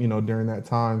lot, during that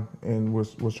time, and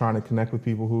was trying to connect with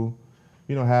people who,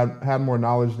 had more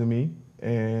knowledge than me.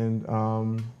 And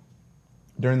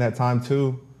during that time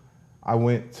too, I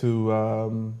went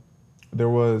to, there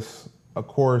was a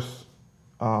course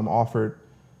offered.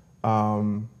 I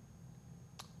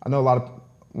know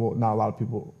not a lot of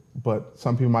people, but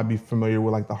some people might be familiar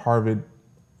with like the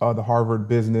Harvard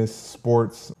business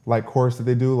sports like course that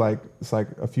they do. Like it's like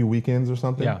a few weekends or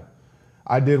something. Yeah.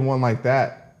 I did one like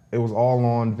that. It was all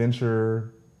on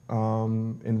venture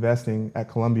investing at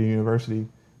Columbia University.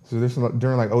 So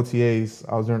during like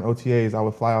OTAs, I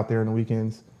would fly out there on the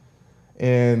weekends.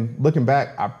 And looking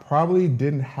back, I probably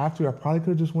didn't have to. I probably could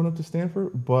have just went up to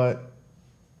Stanford, but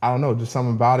I don't know, just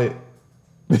something about it.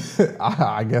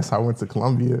 I guess I went to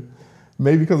Columbia,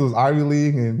 maybe because it was Ivy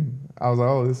League, and I was like,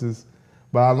 oh,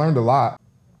 but I learned a lot.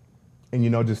 And,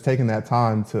 just taking that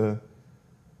time to,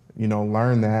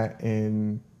 learn that,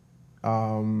 and,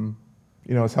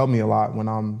 it's helped me a lot when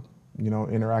I'm,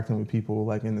 interacting with people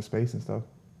like in the space and stuff.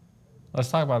 Let's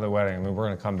talk about the wedding. I mean, we're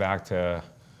going to come back to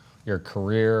your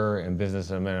career and business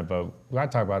in a minute, but we got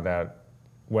to talk about that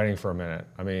wedding for a minute.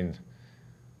 I mean,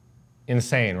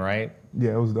 insane, right?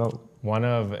 Yeah, it was dope.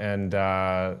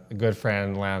 A good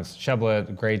friend, Lance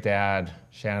Sheblet, great dad.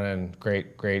 Shannon,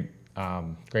 great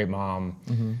mom.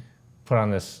 Mm-hmm. Put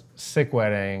on this sick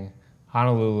wedding,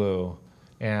 Honolulu,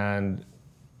 and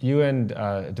you and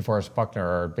DeForest Buckner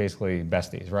are basically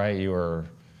besties, right? You were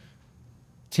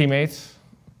teammates,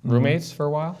 roommates mm-hmm. for a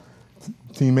while.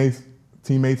 Teammates,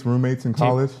 roommates in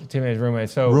college. Teammates,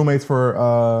 roommates. So roommates for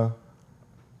a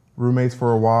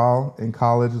while in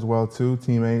college as well too.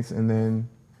 Teammates, and then,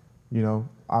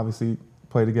 obviously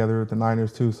played together with the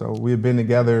Niners too. So we had been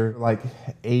together like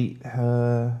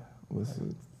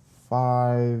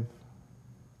 5.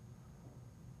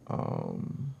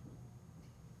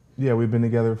 We've been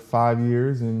together 5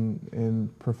 years in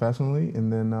professionally,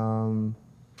 and then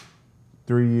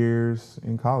 3 years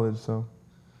in college. So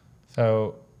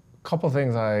a couple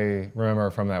things I remember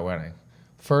from that wedding.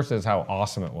 First is how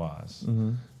awesome it was.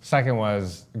 Second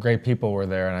was great people were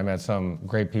there, and I met some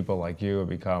great people like you who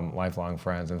become lifelong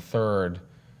friends. And third,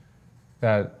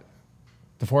 that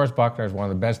DeForest Buckner is one of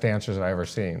the best dancers I've ever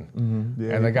seen.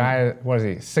 Yeah, and the guy, what is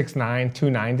he, 6'9",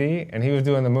 290, and he was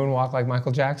doing the moonwalk like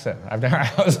Michael Jackson. I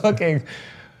was looking,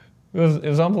 it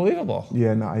was unbelievable.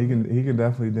 Yeah, no, he can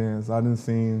definitely dance. I didn't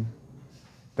see,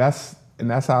 that's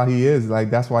how he is.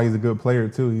 Like, that's why he's a good player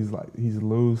too. He's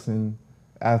loose and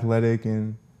athletic,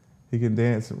 and he can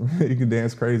dance. He can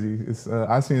dance crazy.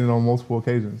 I've seen it on multiple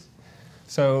occasions.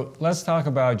 So let's talk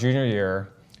about junior year.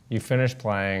 You finished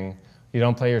playing. You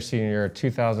don't play your senior year,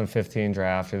 2015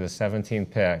 draft, you're the 17th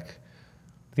pick.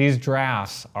 These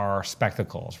drafts are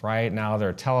spectacles, right? Now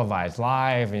they're televised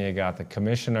live, and you got the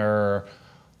commissioner,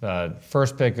 the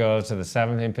first pick goes to the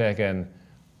 17th pick, and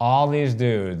all these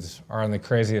dudes are in the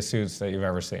craziest suits that you've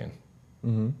ever seen,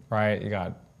 right? You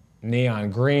got neon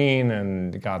green,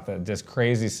 and you got just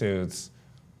crazy suits.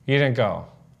 You didn't go.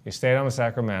 You stayed home in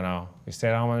Sacramento. You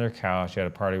stayed home on your couch. You had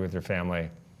a party with your family.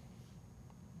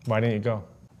 Why didn't you go?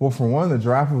 Well, for one, the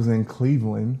draft was in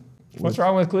Cleveland. What's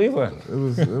wrong with Cleveland? It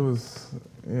was,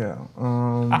 yeah.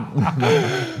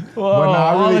 Whoa,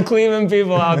 all the Cleveland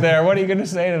people out there, what are you going to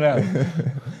say to them?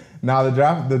 Now,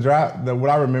 what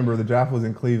I remember, the draft was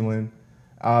in Cleveland.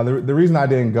 The reason I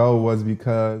didn't go was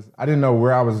because I didn't know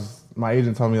where I was. My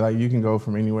agent told me, like, you can go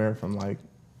from anywhere from, like,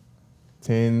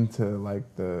 10 to, like,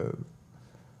 the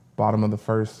bottom of the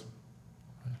first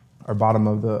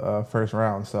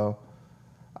round. So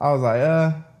I was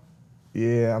like,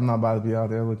 yeah, I'm not about to be out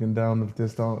there looking dumb if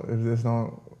this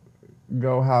don't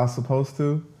go how it's supposed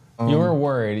to. You were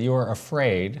worried, you were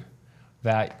afraid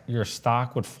that your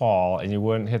stock would fall and you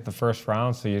wouldn't hit the first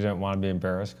round, so you didn't want to be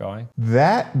embarrassed going?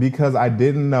 That, because I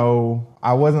didn't know,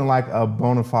 I wasn't like a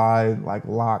bona fide, like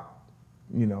lock,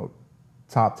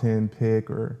 top 10 pick,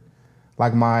 or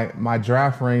like my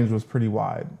draft range was pretty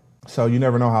wide. So you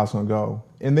never know how it's gonna go.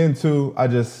 And then too, I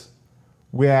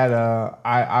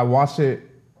watched it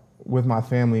with my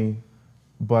family,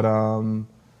 but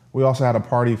we also had a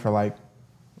party for like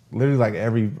literally like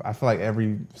I feel like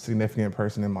every significant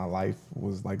person in my life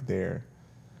was like there.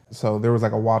 So there was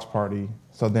like a watch party.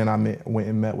 So then I went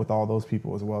and met with all those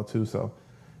people as well too. So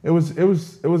it was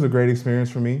a great experience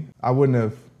for me. I wouldn't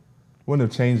have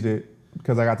changed it,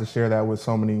 because I got to share that with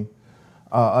so many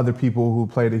other people who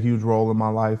played a huge role in my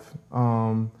life,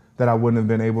 that I wouldn't have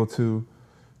been able to.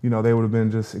 They would have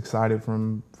been just excited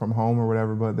from home or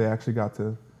whatever, but they actually got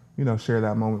to, share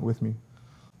that moment with me.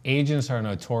 Agents are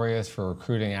notorious for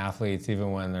recruiting athletes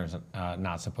even when they're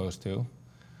not supposed to.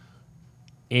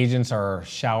 Agents are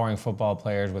showering football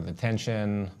players with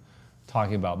attention,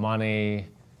 talking about money.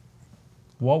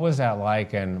 What was that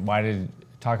like, and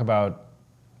talk about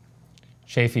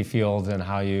Chafee Fields and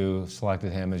how you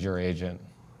selected him as your agent?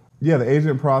 Yeah, the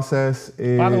agent process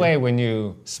is... By the way, when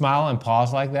you smile and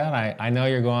pause like that, I know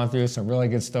you're going through some really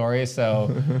good stories, so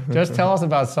just tell us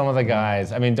about some of the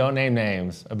guys. I mean, don't name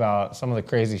names, about some of the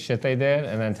crazy shit they did,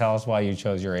 and then tell us why you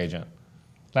chose your agent.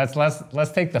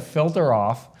 Let's take the filter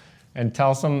off and tell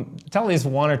at least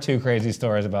one or two crazy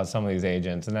stories about some of these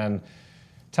agents, and then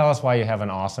tell us why you have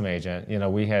an awesome agent.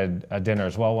 We had a dinner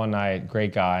as well one night,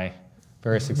 great guy,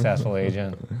 very successful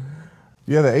agent.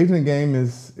 Yeah, the agent game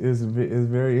is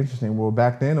very interesting. Well,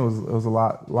 back then it was a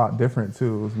lot different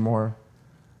too. It was more,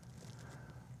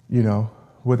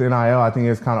 with NIL, I think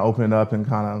it's kind of opened up and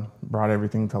kind of brought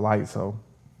everything to light. So,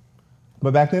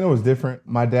 but back then it was different.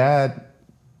 My dad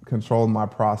controlled my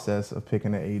process of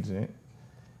picking an agent,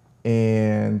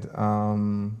 and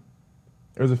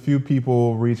there was a few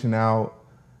people reaching out.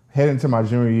 Heading to my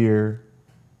junior year,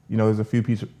 there's a few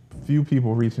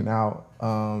people reaching out.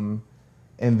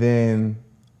 And then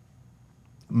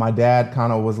my dad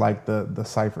kind of was like the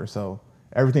cipher. So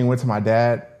everything went to my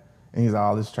dad, and he's like,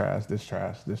 oh, this trash.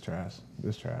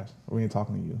 We ain't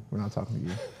talking to you. We're not talking to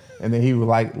you. And then he would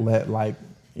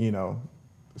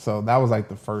so that was like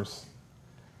the first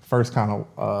kind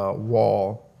of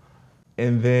wall.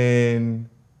 And then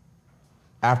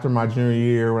after my junior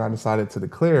year, when I decided to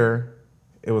declare,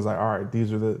 it was like, all right,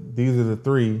 these are the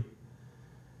three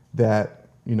that,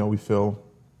 we feel.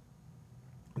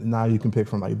 Now you can pick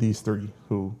from like these three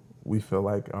who we feel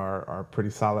like are pretty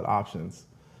solid options.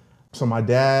 So my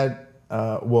dad,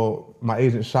 my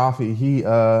agent Chafee,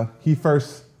 he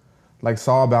first like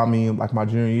saw about me like my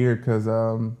junior year, because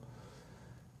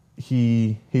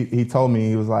he told me,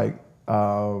 he was like,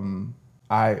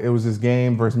 it was this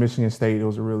game versus Michigan State. It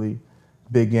was a really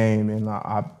big game, and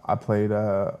I played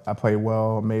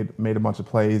well, made a bunch of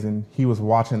plays, and he was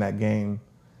watching that game.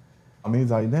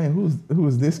 He's like, dang, who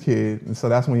is this kid? And so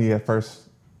that's when he had first,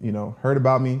 heard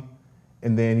about me.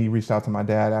 And then he reached out to my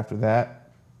dad after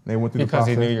that. They went through the Because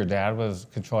process. he knew your dad was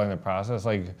controlling the process?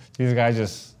 Like, these guys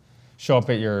just show up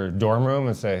at your dorm room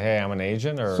and say, hey, I'm an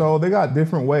agent? Or So they got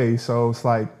different ways. So it's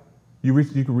like you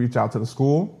could reach out to the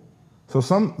school. So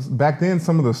back then,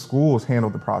 some of the schools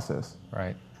handled the process.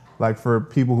 Right. Like for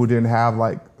people who didn't have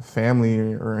like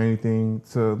family or anything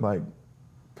to like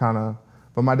kind of,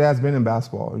 but my dad's been in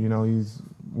basketball, you know, he's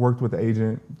worked with the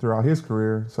agent throughout his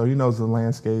career. So he knows the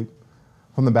landscape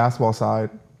from the basketball side,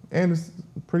 and it's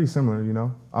pretty similar, you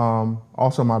know.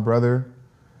 Also my brother,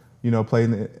 you know, played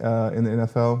in the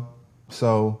NFL.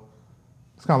 So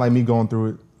it's kind of like me going through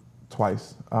it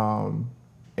twice. So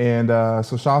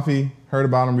Shafi heard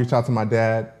about him, reached out to my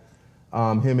dad.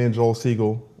 Him and Joel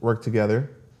Siegel worked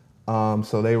together.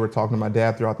 So they were talking to my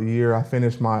dad throughout the year. I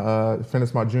finished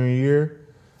my junior year,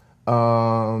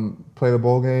 play the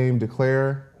bowl game,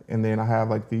 declare, and then I have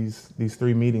like these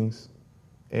 3 meetings,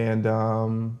 and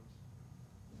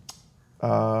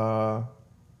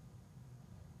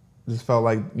just felt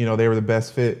like, you know, they were the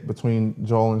best fit between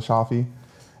Joel and Shafi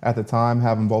at the time,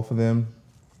 having both of them,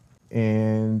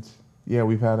 and yeah,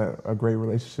 we've had a great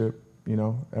relationship, you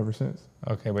know, ever since.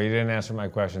 Okay, but you didn't answer my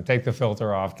question. Take the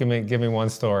filter off. Give me one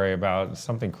story about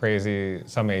something crazy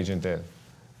some agent did.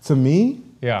 To me?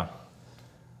 Yeah.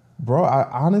 Bro, I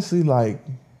honestly,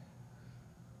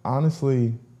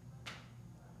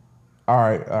 all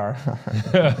right.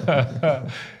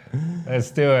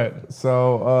 Let's do it.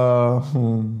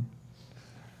 So,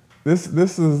 this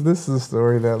is a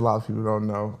story that a lot of people don't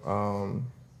know.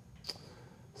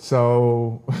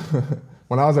 So,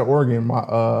 when I was at Oregon,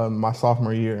 my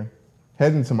sophomore year,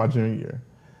 heading into my junior year,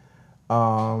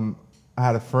 I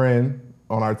had a friend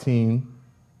on our team.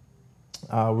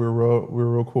 We were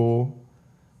real cool.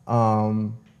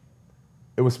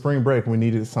 It was spring break. We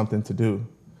needed something to do.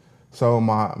 So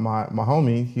my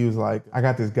homie, he was like, I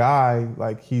got this guy,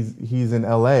 like he's in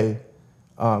LA.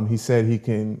 He said he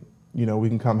can, you know, we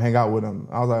can come hang out with him.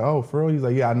 I was like, oh, for real? He's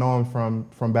like, yeah, I know him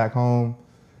from back home.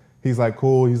 He's like,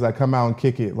 cool. He's like, come out and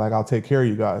kick it. Like, I'll take care of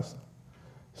you guys.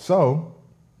 So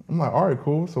I'm like, all right,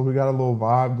 cool. So we got a little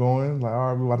vibe going. Like, all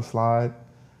right, we about to slide.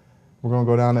 We're gonna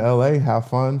go down to LA, have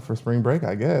fun for spring break,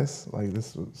 I guess. Like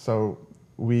this. So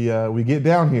we get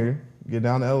down to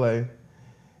LA,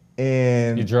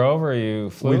 and You drove or you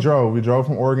flew? we drove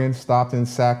from Oregon, stopped in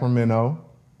Sacramento,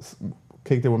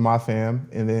 kicked it with my fam,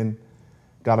 and then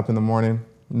got up in the morning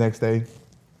next day,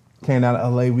 came down to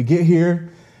LA. We get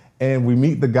here and we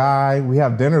meet the guy. We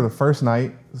have dinner the first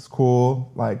night. It's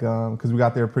cool, like, cause we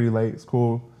got there pretty late. It's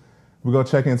cool. We go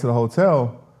check into the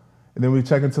hotel, and then we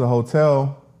check into the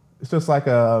hotel. It's just like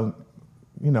a,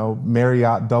 you know,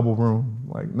 Marriott double room,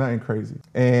 like nothing crazy.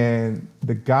 And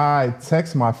the guy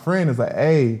texts my friend, is like,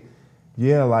 hey,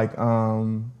 yeah, like,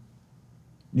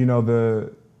 you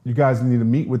know, you guys need to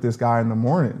meet with this guy in the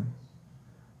morning.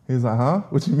 He's like, huh?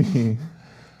 What you mean?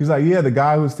 He's like, yeah, the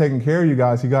guy who's taking care of you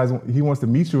guys, he wants to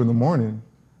meet you in the morning.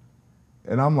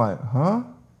 And I'm like, huh?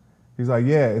 He's like,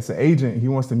 yeah, it's an agent. He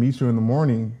wants to meet you in the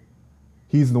morning.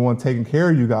 He's the one taking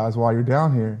care of you guys while you're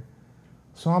down here.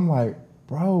 So I'm like,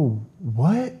 bro,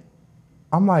 what?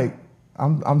 I'm like,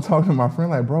 I'm talking to my friend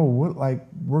like, bro, what? Like,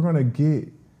 we're gonna get.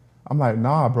 I'm like,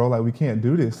 nah, bro, like we can't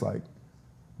do this. Like,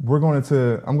 I'm going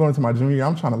to my junior year.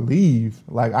 I'm trying to leave.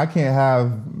 Like, I can't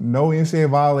have no NCAA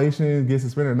violation, get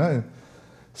suspended or nothing.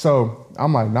 So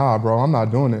I'm like, nah, bro, I'm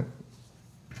not doing it.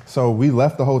 So we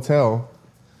left the hotel.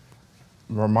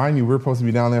 Remind you, we're supposed to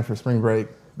be down there for spring break.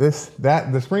 The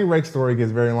spring break story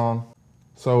gets very long.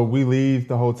 So we leave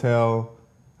the hotel.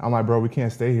 I'm like, bro, we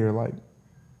can't stay here. Like,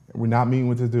 we're not meeting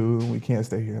with this dude. We can't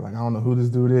stay here. Like, I don't know who this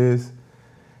dude is.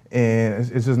 And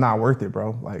it's just not worth it,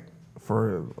 bro. Like,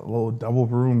 for a little double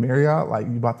room Marriott, like,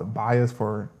 you about to buy us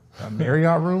for a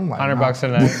Marriott room? Like, $100 a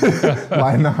night.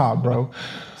 Like, nah, bro.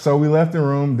 So we left the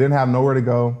room, didn't have nowhere to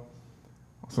go.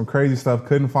 Some crazy stuff,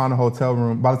 couldn't find a hotel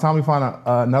room. By the time we found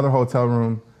another hotel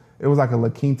room, it was like a La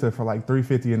Quinta for like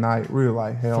 $350 a night. We were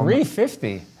like, hell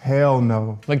 $350? No. Hell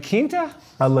no. La Quinta?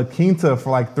 A La Quinta for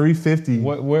like $350.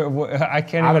 What, I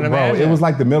can't even imagine. Bro, it was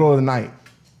like the middle of the night.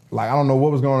 Like, I don't know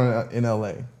what was going on in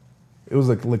LA. It was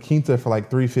like La Quinta for like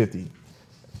 $350.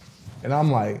 And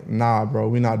I'm like, nah, bro,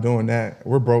 we're not doing that.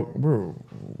 We're broke.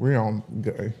 We're on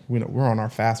our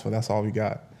fast food. That's all we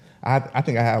got. I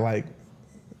think I had like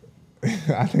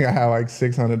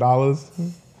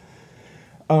 $600.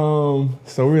 So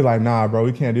we were like, nah, bro,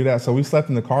 we can't do that. So we slept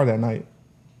in the car that night.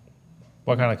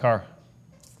 What kind of car?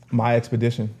 My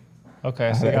Expedition.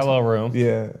 Okay, so you got a little room.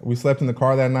 Yeah, we slept in the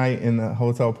car that night in the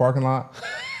hotel parking lot.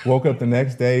 Woke up the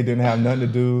next day, didn't have nothing to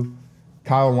do.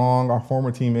 Kyle Long, our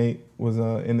former teammate, was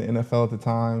in the NFL at the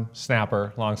time.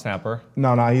 Snapper, long snapper.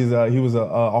 No, he was a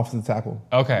offensive tackle.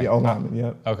 Okay. Yeah, O-lineman,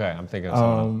 yep. Okay, I'm thinking of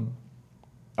someone else.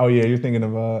 Oh yeah, you're thinking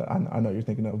of I know you're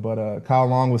thinking of, but Kyle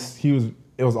Long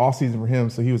it was off season for him,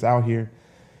 so he was out here.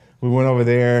 We went over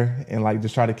there and like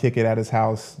just tried to kick it at his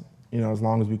house, as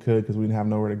long as we could because we didn't have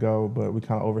nowhere to go, but we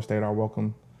kind of overstayed our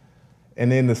welcome.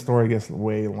 And then the story gets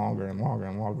way longer and longer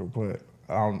and longer, but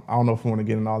I don't know if we want to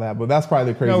get into all that, but that's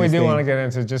probably the craziest thing. No, we do want to get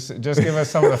into just give us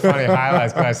some of the funny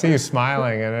highlights because I see you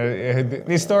smiling, and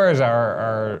these stories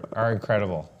are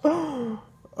incredible.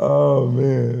 Oh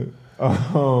man.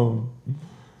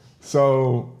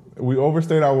 So we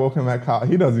overstayed our welcome at college.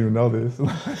 He doesn't even know this.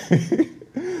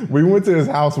 We went to his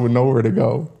house with nowhere to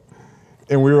go,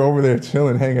 and we were over there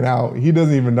chilling, hanging out. He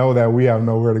doesn't even know that we have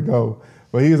nowhere to go,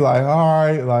 but he's like, all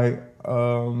right, like,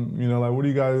 like, what do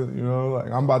you guys,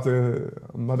 like, I'm about to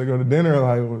go to dinner.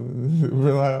 Like,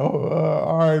 we're like, oh,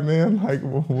 all right, man. Like,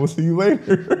 we'll see you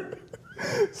later.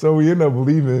 So we end up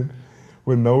leaving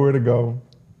with nowhere to go.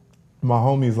 My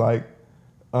homie's like,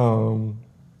 man,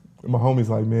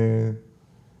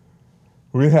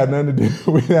 we didn't have nothing to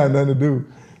do. We didn't have nothing to do.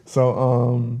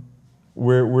 So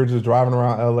we're just driving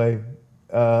around LA.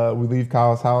 We leave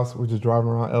Kyle's house. We're just driving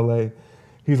around LA.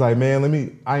 He's like,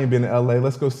 man, I ain't been to LA.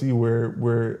 Let's go see where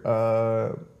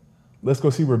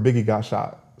Biggie got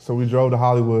shot. So we drove to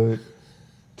Hollywood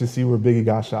to see where Biggie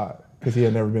got shot because he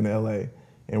had never been to LA,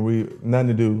 and nothing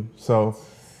to do. So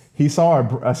he saw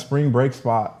a spring break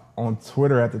spot on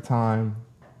Twitter at the time.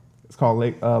 It's called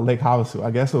Lake Havasu. I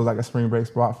guess it was like a spring break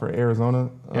spot for Arizona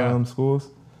schools.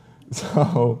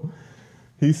 So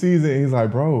he sees it and he's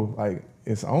like, bro, like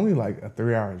it's only like a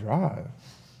 3-hour drive.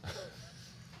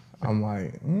 I'm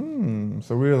like,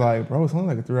 So we were like, bro, it's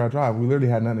only like a 3-hour drive. We literally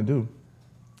had nothing to do.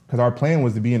 Because our plan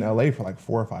was to be in LA for like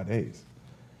 4 or 5 days.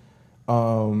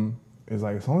 It's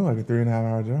like, it's only like a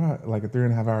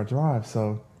 3.5-hour drive.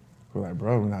 So we're like,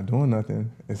 bro, we're not doing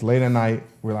nothing. It's late at night.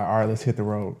 We're like, all right, let's hit the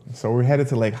road. So we're headed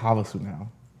to Lake Havasu now.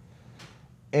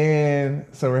 And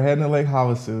so we're heading to Lake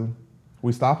Havasu.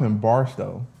 We stop in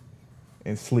Barstow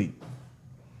and sleep.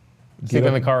 Sleep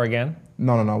in the car again?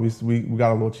 No. We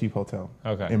got a little cheap hotel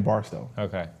in Barstow.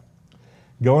 Okay.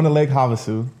 Go into Lake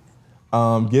Havasu.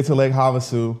 Get to Lake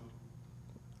Havasu.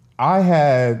 I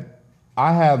had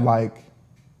like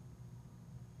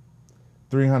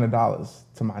 $300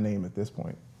 to my name at this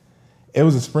point. It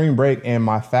was a spring break, and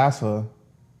my FAFSA,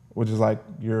 which is like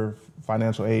your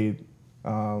financial aid,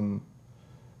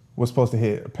 was supposed to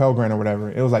hit a Pell Grant or whatever.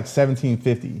 It was like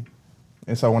 $1,750,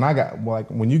 and so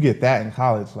when you get that in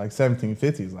college, like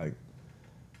 $1,750 is like,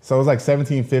 so it was like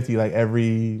 $1,750 like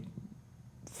every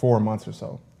 4 months or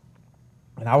so,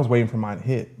 and I was waiting for mine to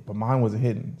hit, but mine wasn't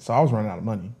hitting, so I was running out of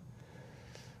money.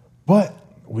 But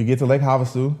we get to Lake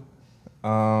Havasu.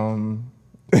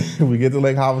 We get to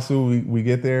Lake Havasu. We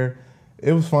get there.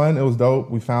 It was fun. It was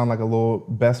dope. We found like a little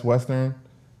Best Western.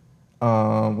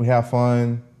 We have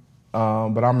fun,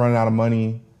 but I'm running out of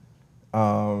money.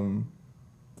 One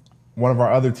of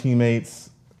our other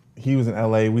teammates, he was in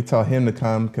LA. We tell him to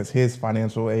come because his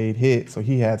financial aid hit, so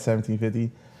he had $1,750.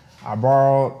 I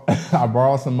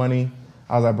borrowed some money.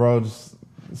 I was like, bro, just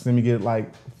let me get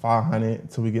like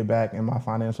 $500 till we get back, and my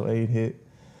financial aid hit.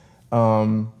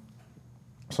 So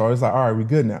I was like, all right, we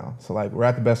good now. So like we're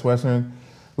at the Best Western.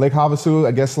 Lake Havasu,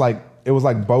 I guess like it was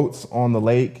like boats on the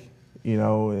lake. It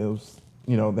was,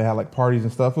 they had like parties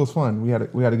and stuff. It was fun. We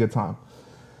had a good time.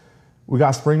 We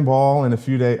got spring ball in a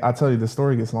few days. I tell you, the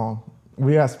story gets long.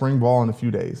 We had spring ball in a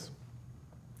few days.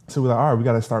 So we're like, all right, we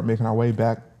got to start making our way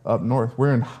back up north.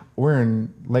 We're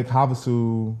in Lake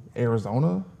Havasu,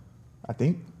 Arizona. I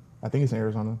think it's in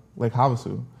Arizona, Lake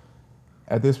Havasu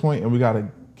at this point, and we got to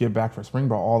get back for spring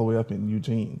ball all the way up in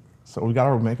Eugene. So we got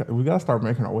to start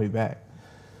making our way back.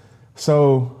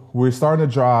 So we're starting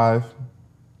to drive,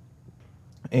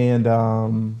 and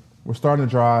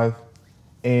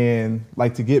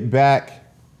like to get back,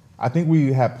 I think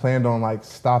we had planned on like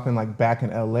stopping like back in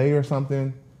LA or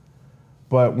something.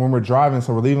 But when we're driving,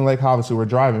 so we're leaving Lake Havasu, we're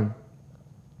driving,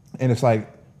 and it's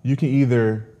like you can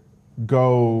either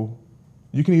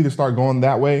start going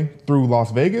that way through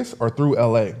Las Vegas or through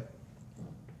LA.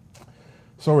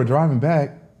 So we're driving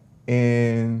back,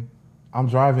 and I'm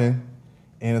driving,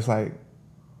 and it's like,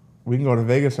 we can go to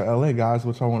Vegas or LA, guys,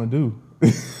 which I want to do.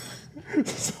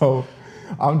 So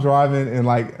I'm driving, and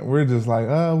like, we're just like,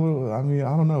 I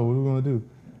don't know, what are we going to do?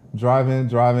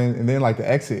 Driving, and then like the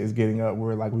exit is getting up.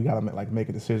 We're like, we got to make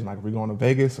a decision. Like, are we going to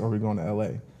Vegas or are we going to LA?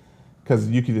 Because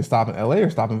you could just stop in LA or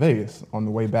stop in Vegas on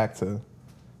the way back to,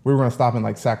 we were going to stop in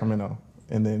like Sacramento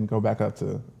and then go back up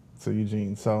to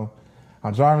Eugene. So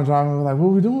I'm driving. We're like, what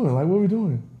are we doing? Like, what are we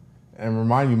doing? And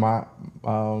remind you, my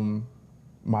other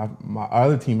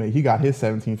teammate, he got his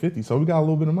 $1,750, so we got a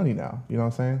little bit of money now. You know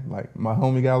what I'm saying? Like my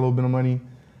homie got a little bit of money.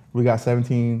 We got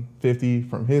 $1,750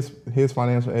 from his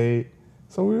financial aid.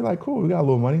 So we were like, cool, we got a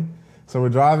little money. So we're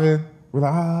driving. We're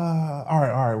like, all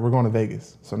right, we're going to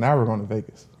Vegas. So now we're going to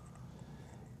Vegas.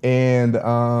 And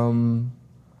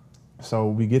so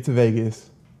we get to Vegas,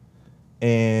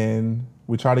 and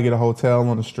we try to get a hotel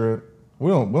on the Strip. We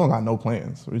don't got no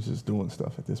plans. We're just doing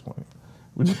stuff at this point.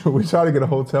 We try to get a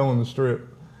hotel on the Strip,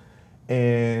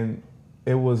 and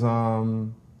it was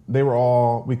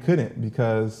we couldn't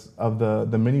because of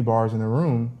the mini bars in the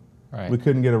room. Right. We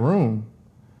couldn't get a room.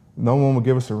 No one would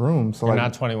give us a room. So You're like,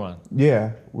 not 21.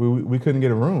 Yeah, we couldn't get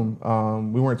a room.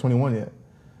 We weren't 21 yet.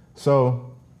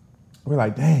 So we're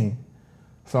like, dang.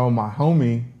 So my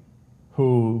homie,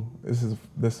 who this is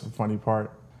a funny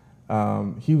part.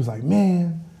 He was like,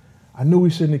 man, I knew we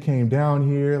shouldn't have came down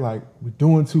here. Like, we're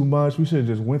doing too much. We should have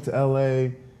just went to LA,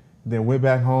 then went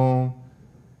back home.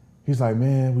 He's like,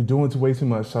 man, we're doing way too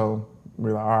much. So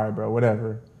we're like, all right, bro,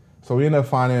 whatever. So we ended up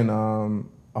finding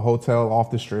a hotel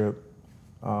off the Strip,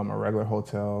 a regular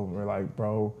hotel. We're like,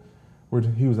 bro,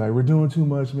 he was like, we're doing too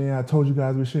much, man. I told you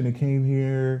guys we shouldn't have came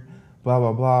here, blah,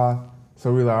 blah, blah.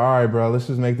 So we're like, all right, bro, let's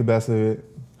just make the best of it.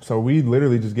 So we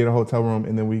literally just get a hotel room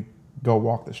and then we go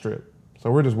walk the Strip.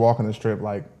 So we're just walking the Strip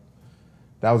like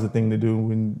that was the thing to do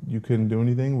when you couldn't do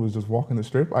anything, was just walking the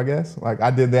Strip, I guess. Like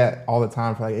I did that all the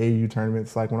time for like AAU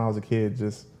tournaments, like when I was a kid,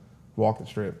 just walk the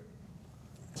Strip.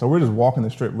 So we're just walking the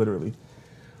Strip literally.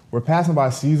 We're passing by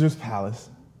Caesar's Palace.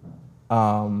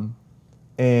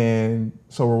 And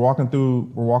so we're walking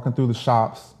through the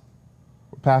shops.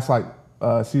 We're past like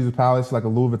Caesar's Palace, like a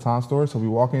Louis Vuitton store. So we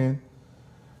walk in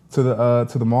to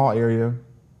the mall area,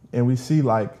 and we see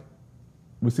the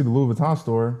Louis Vuitton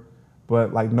store,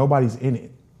 but like nobody's in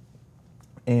it.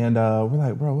 And we're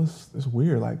like, bro, it's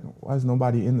weird. Like, why is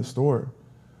nobody in the store?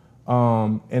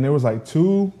 And there was like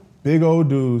two big old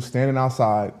dudes standing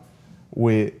outside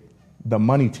with the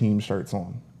Money Team shirts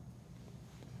on,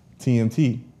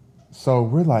 TMT. So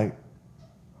we're like,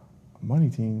 Money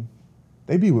Team,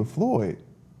 they be with Floyd,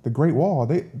 the Great Wall.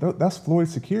 That's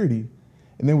Floyd's security.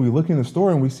 And then we look in the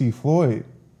store and we see Floyd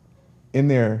in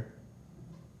there.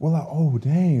 We're like, oh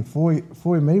dang, Floyd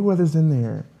Mayweather's in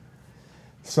there.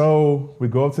 So we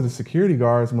go up to the security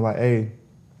guards and we're like, hey,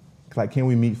 like, can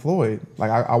we meet Floyd? Like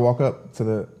I walk up to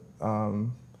the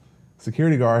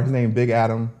security guard, his name Big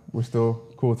Adam. We're still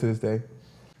cool to this day.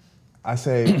 I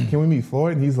say, can we meet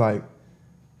Floyd? And he's like,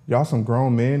 y'all some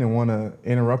grown men and want to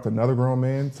interrupt another grown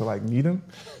man to like meet him?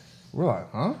 We're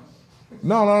like, huh?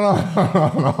 No,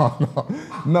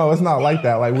 it's not like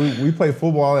that. Like we play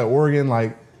football at Oregon.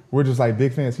 Like we're just like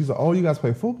big fans. He's like, oh, you guys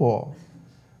play football?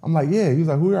 I'm like, yeah. He's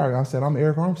like, who are you? I said, I'm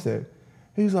Arik Armstead.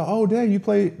 He's like, oh, dang, you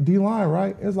play D-line,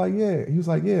 right? It's like, yeah. He was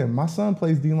like, yeah, my son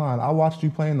plays D-line. I watched you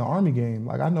play in the Army game.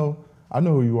 Like I know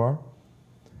who you are.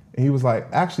 And he was like,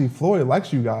 actually, Floyd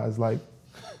likes you guys. Like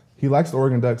he likes the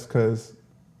Oregon Ducks because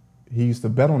he used to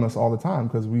bet on us all the time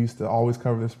because we used to always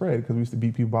cover the spread because we used to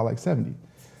beat people by like 70.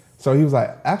 So he was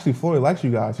like, actually, Floyd likes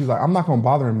you guys. He's like, I'm not going to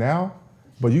bother him now,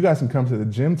 but you guys can come to the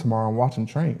gym tomorrow and watch him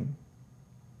train.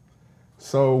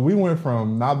 So we went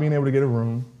from not being able to get a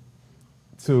room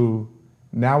to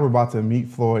now we're about to meet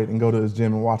Floyd and go to his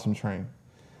gym and watch him train.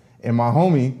 And my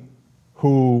homie,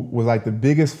 who was like the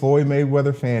biggest Floyd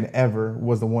Mayweather fan ever,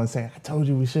 was the one saying, I told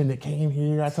you we shouldn't have came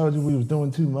here. I told you we was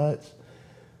doing too much.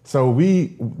 So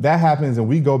that happens and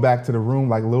we go back to the room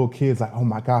like little kids, like, oh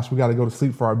my gosh, we got to go to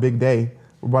sleep for our big day.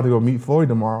 We're about to go meet Floyd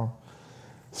tomorrow.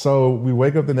 So we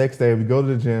wake up the next day, we go to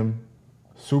the gym,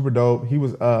 super dope. He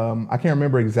was, I can't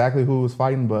remember exactly who was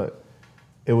fighting, but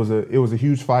it was a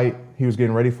huge fight. He was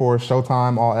getting ready for it.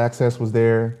 Showtime, All Access was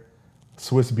there.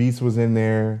 Swiss Beats was in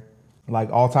there.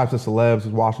 Like all types of celebs was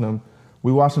watching him.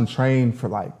 We watched him train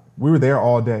for we were there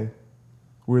all day.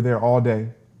 We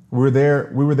were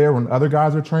there when other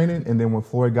guys were training, and then when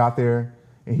Floyd got there,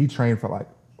 and he trained for like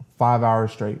 5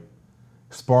 hours straight.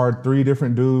 Sparred 3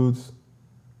 different dudes.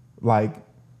 Like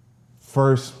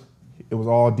first, it was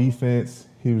all defense.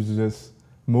 He was just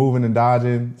moving and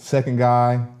dodging. Second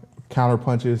guy, counter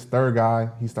punches. Third guy,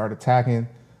 he started attacking.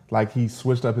 Like he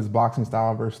switched up his boxing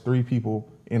style versus 3 people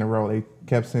in a row. They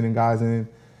kept sending guys in.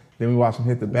 Then we watched him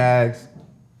hit the bags.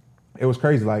 It was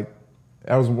crazy. Like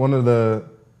that was one of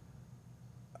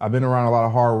I've been around a lot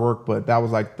of hard work, but that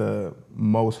was like the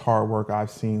most hard work I've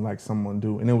seen like someone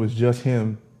do. And it was just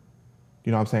him.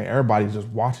 You know what I'm saying? Everybody's just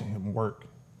watching him work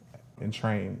and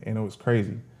train, and it was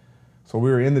crazy. So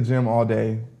we were in the gym all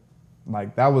day.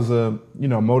 Like that was a,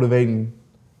 motivating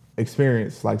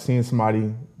experience, like seeing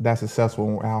somebody that's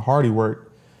successful and how hard he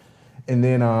worked. And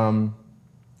then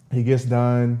he gets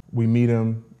done, we meet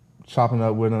him, chopping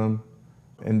up with him,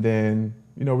 and then,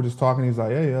 you know, we're just talking. He's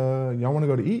like, hey, y'all want to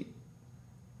go to eat?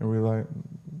 And we're like,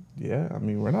 yeah, I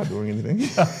mean, we're not doing anything.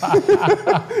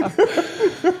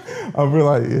 We're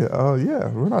like, yeah,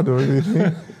 we're not doing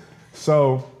anything.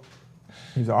 So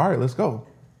he's like, all right, let's go.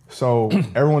 So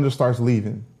everyone just starts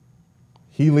leaving.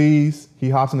 He leaves, he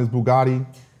hops in his Bugatti,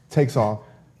 takes off.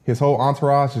 His whole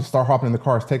entourage just start hopping in the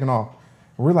cars, taking off.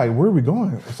 And we're like, where are we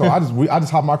going? So I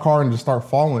just hop in my car and just start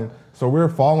following. So we're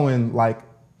following like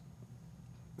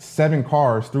 7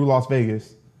 cars through Las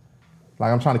Vegas.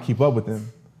 Like I'm trying to keep up with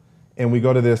them. And we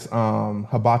go to this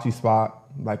hibachi spot,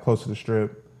 like close to the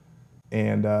strip.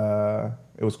 And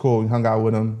it was cool. We hung out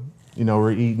with him. You know,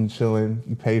 we're eating, chilling.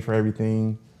 He paid for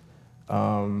everything.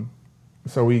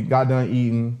 So we got done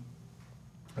eating.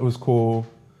 It was cool.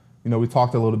 You know, we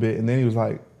talked a little bit. And then he was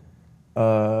like,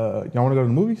 y'all want to go to the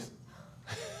movies?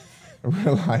 And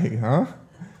we're like, huh?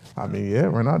 I mean, yeah,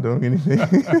 we're not doing anything.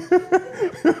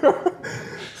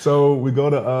 So we go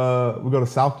to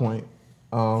South Point.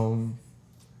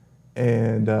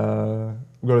 And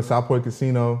we go to South Point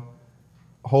Casino.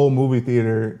 Whole movie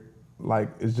theater, like,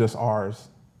 is just ours.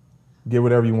 Get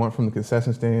whatever you want from the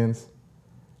concession stands.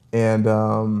 And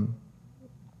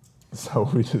so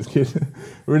we're just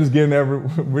getting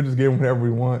whatever we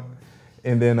want.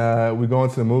 And then we go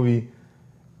into the movie,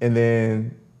 and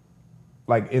then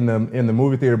like in the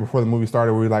movie theater before the movie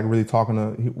started, we were really talking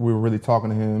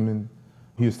to him, and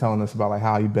he was telling us about like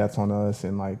how he bets on us,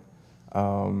 and like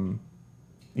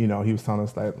you know, he was telling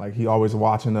us that like he always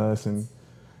watching us, and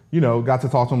you know, got to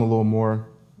talk to him a little more.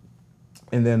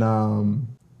 And then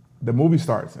the movie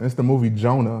starts, and it's the movie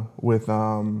Jonah with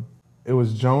not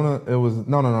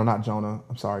Jonah.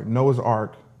 I'm sorry, Noah's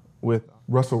Ark with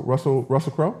Russell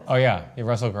Crowe. Oh yeah,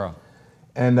 Russell Crowe.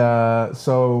 And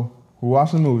so we're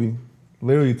watching the movie.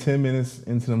 Literally 10 minutes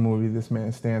into the movie, this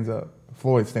man stands up.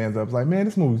 Floyd stands up. He's like, man,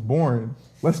 this movie's boring.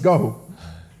 Let's go.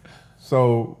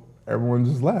 So everyone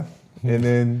just left. And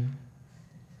then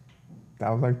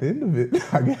that was like the end of it,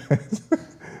 I guess.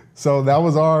 So that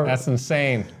was our... That's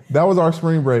insane. That was our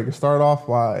spring break. It started off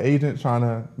by an agent trying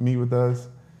to meet with us,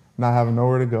 not having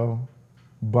nowhere to go,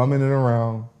 bumming it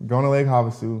around, going to Lake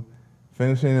Havasu,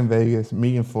 finishing in Vegas,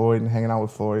 meeting Floyd and hanging out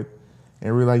with Floyd.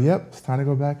 And we were like, yep, it's time to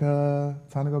go back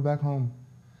home.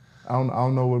 I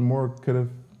don't know what more could have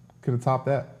topped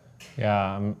that.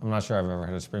 Yeah, I'm not sure I've ever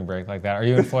had a spring break like that. Are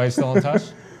you and Floyd still in touch?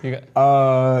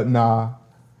 Nah.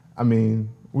 I mean,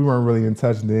 we weren't really in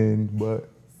touch then, but...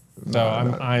 So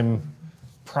I'm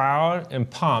proud and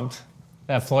pumped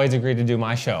that Floyd's agreed to do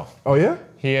my show. Oh, yeah?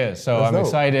 He is. So I'm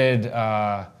excited.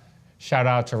 Shout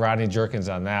out to Rodney Jerkins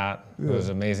on that, who's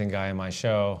an amazing guy in my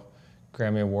show,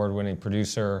 Grammy Award-winning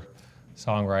producer,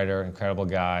 songwriter, incredible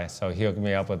guy. So he hooked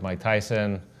me up with Mike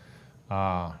Tyson.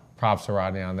 Props to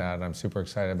Rodney on that. And I'm super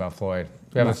excited about Floyd.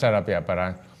 We haven't set up yet,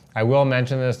 but I will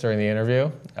mention this during the interview.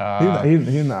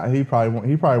 He probably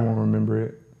won't remember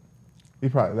it.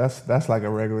 That's like a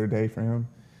regular day for him.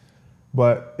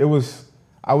 But it was,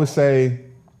 I would say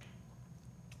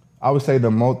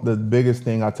the biggest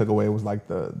thing I took away was like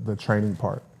the training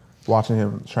part. Watching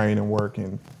him train and work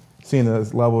and seeing the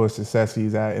level of success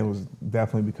he's at, it was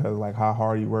definitely because of like how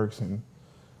hard he works. And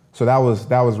so that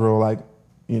was real, like,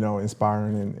 you know,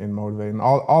 inspiring and motivating.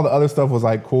 All the other stuff was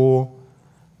like cool,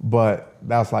 but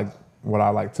that's like what I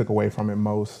like took away from it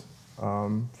most,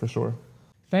 for sure.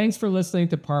 Thanks for listening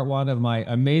to part 1 of my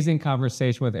amazing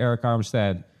conversation with Arik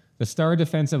Armstead, the star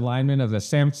defensive lineman of the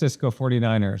San Francisco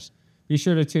 49ers. Be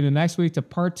sure to tune in next week to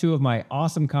part 2 of my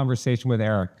awesome conversation with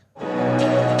Arik.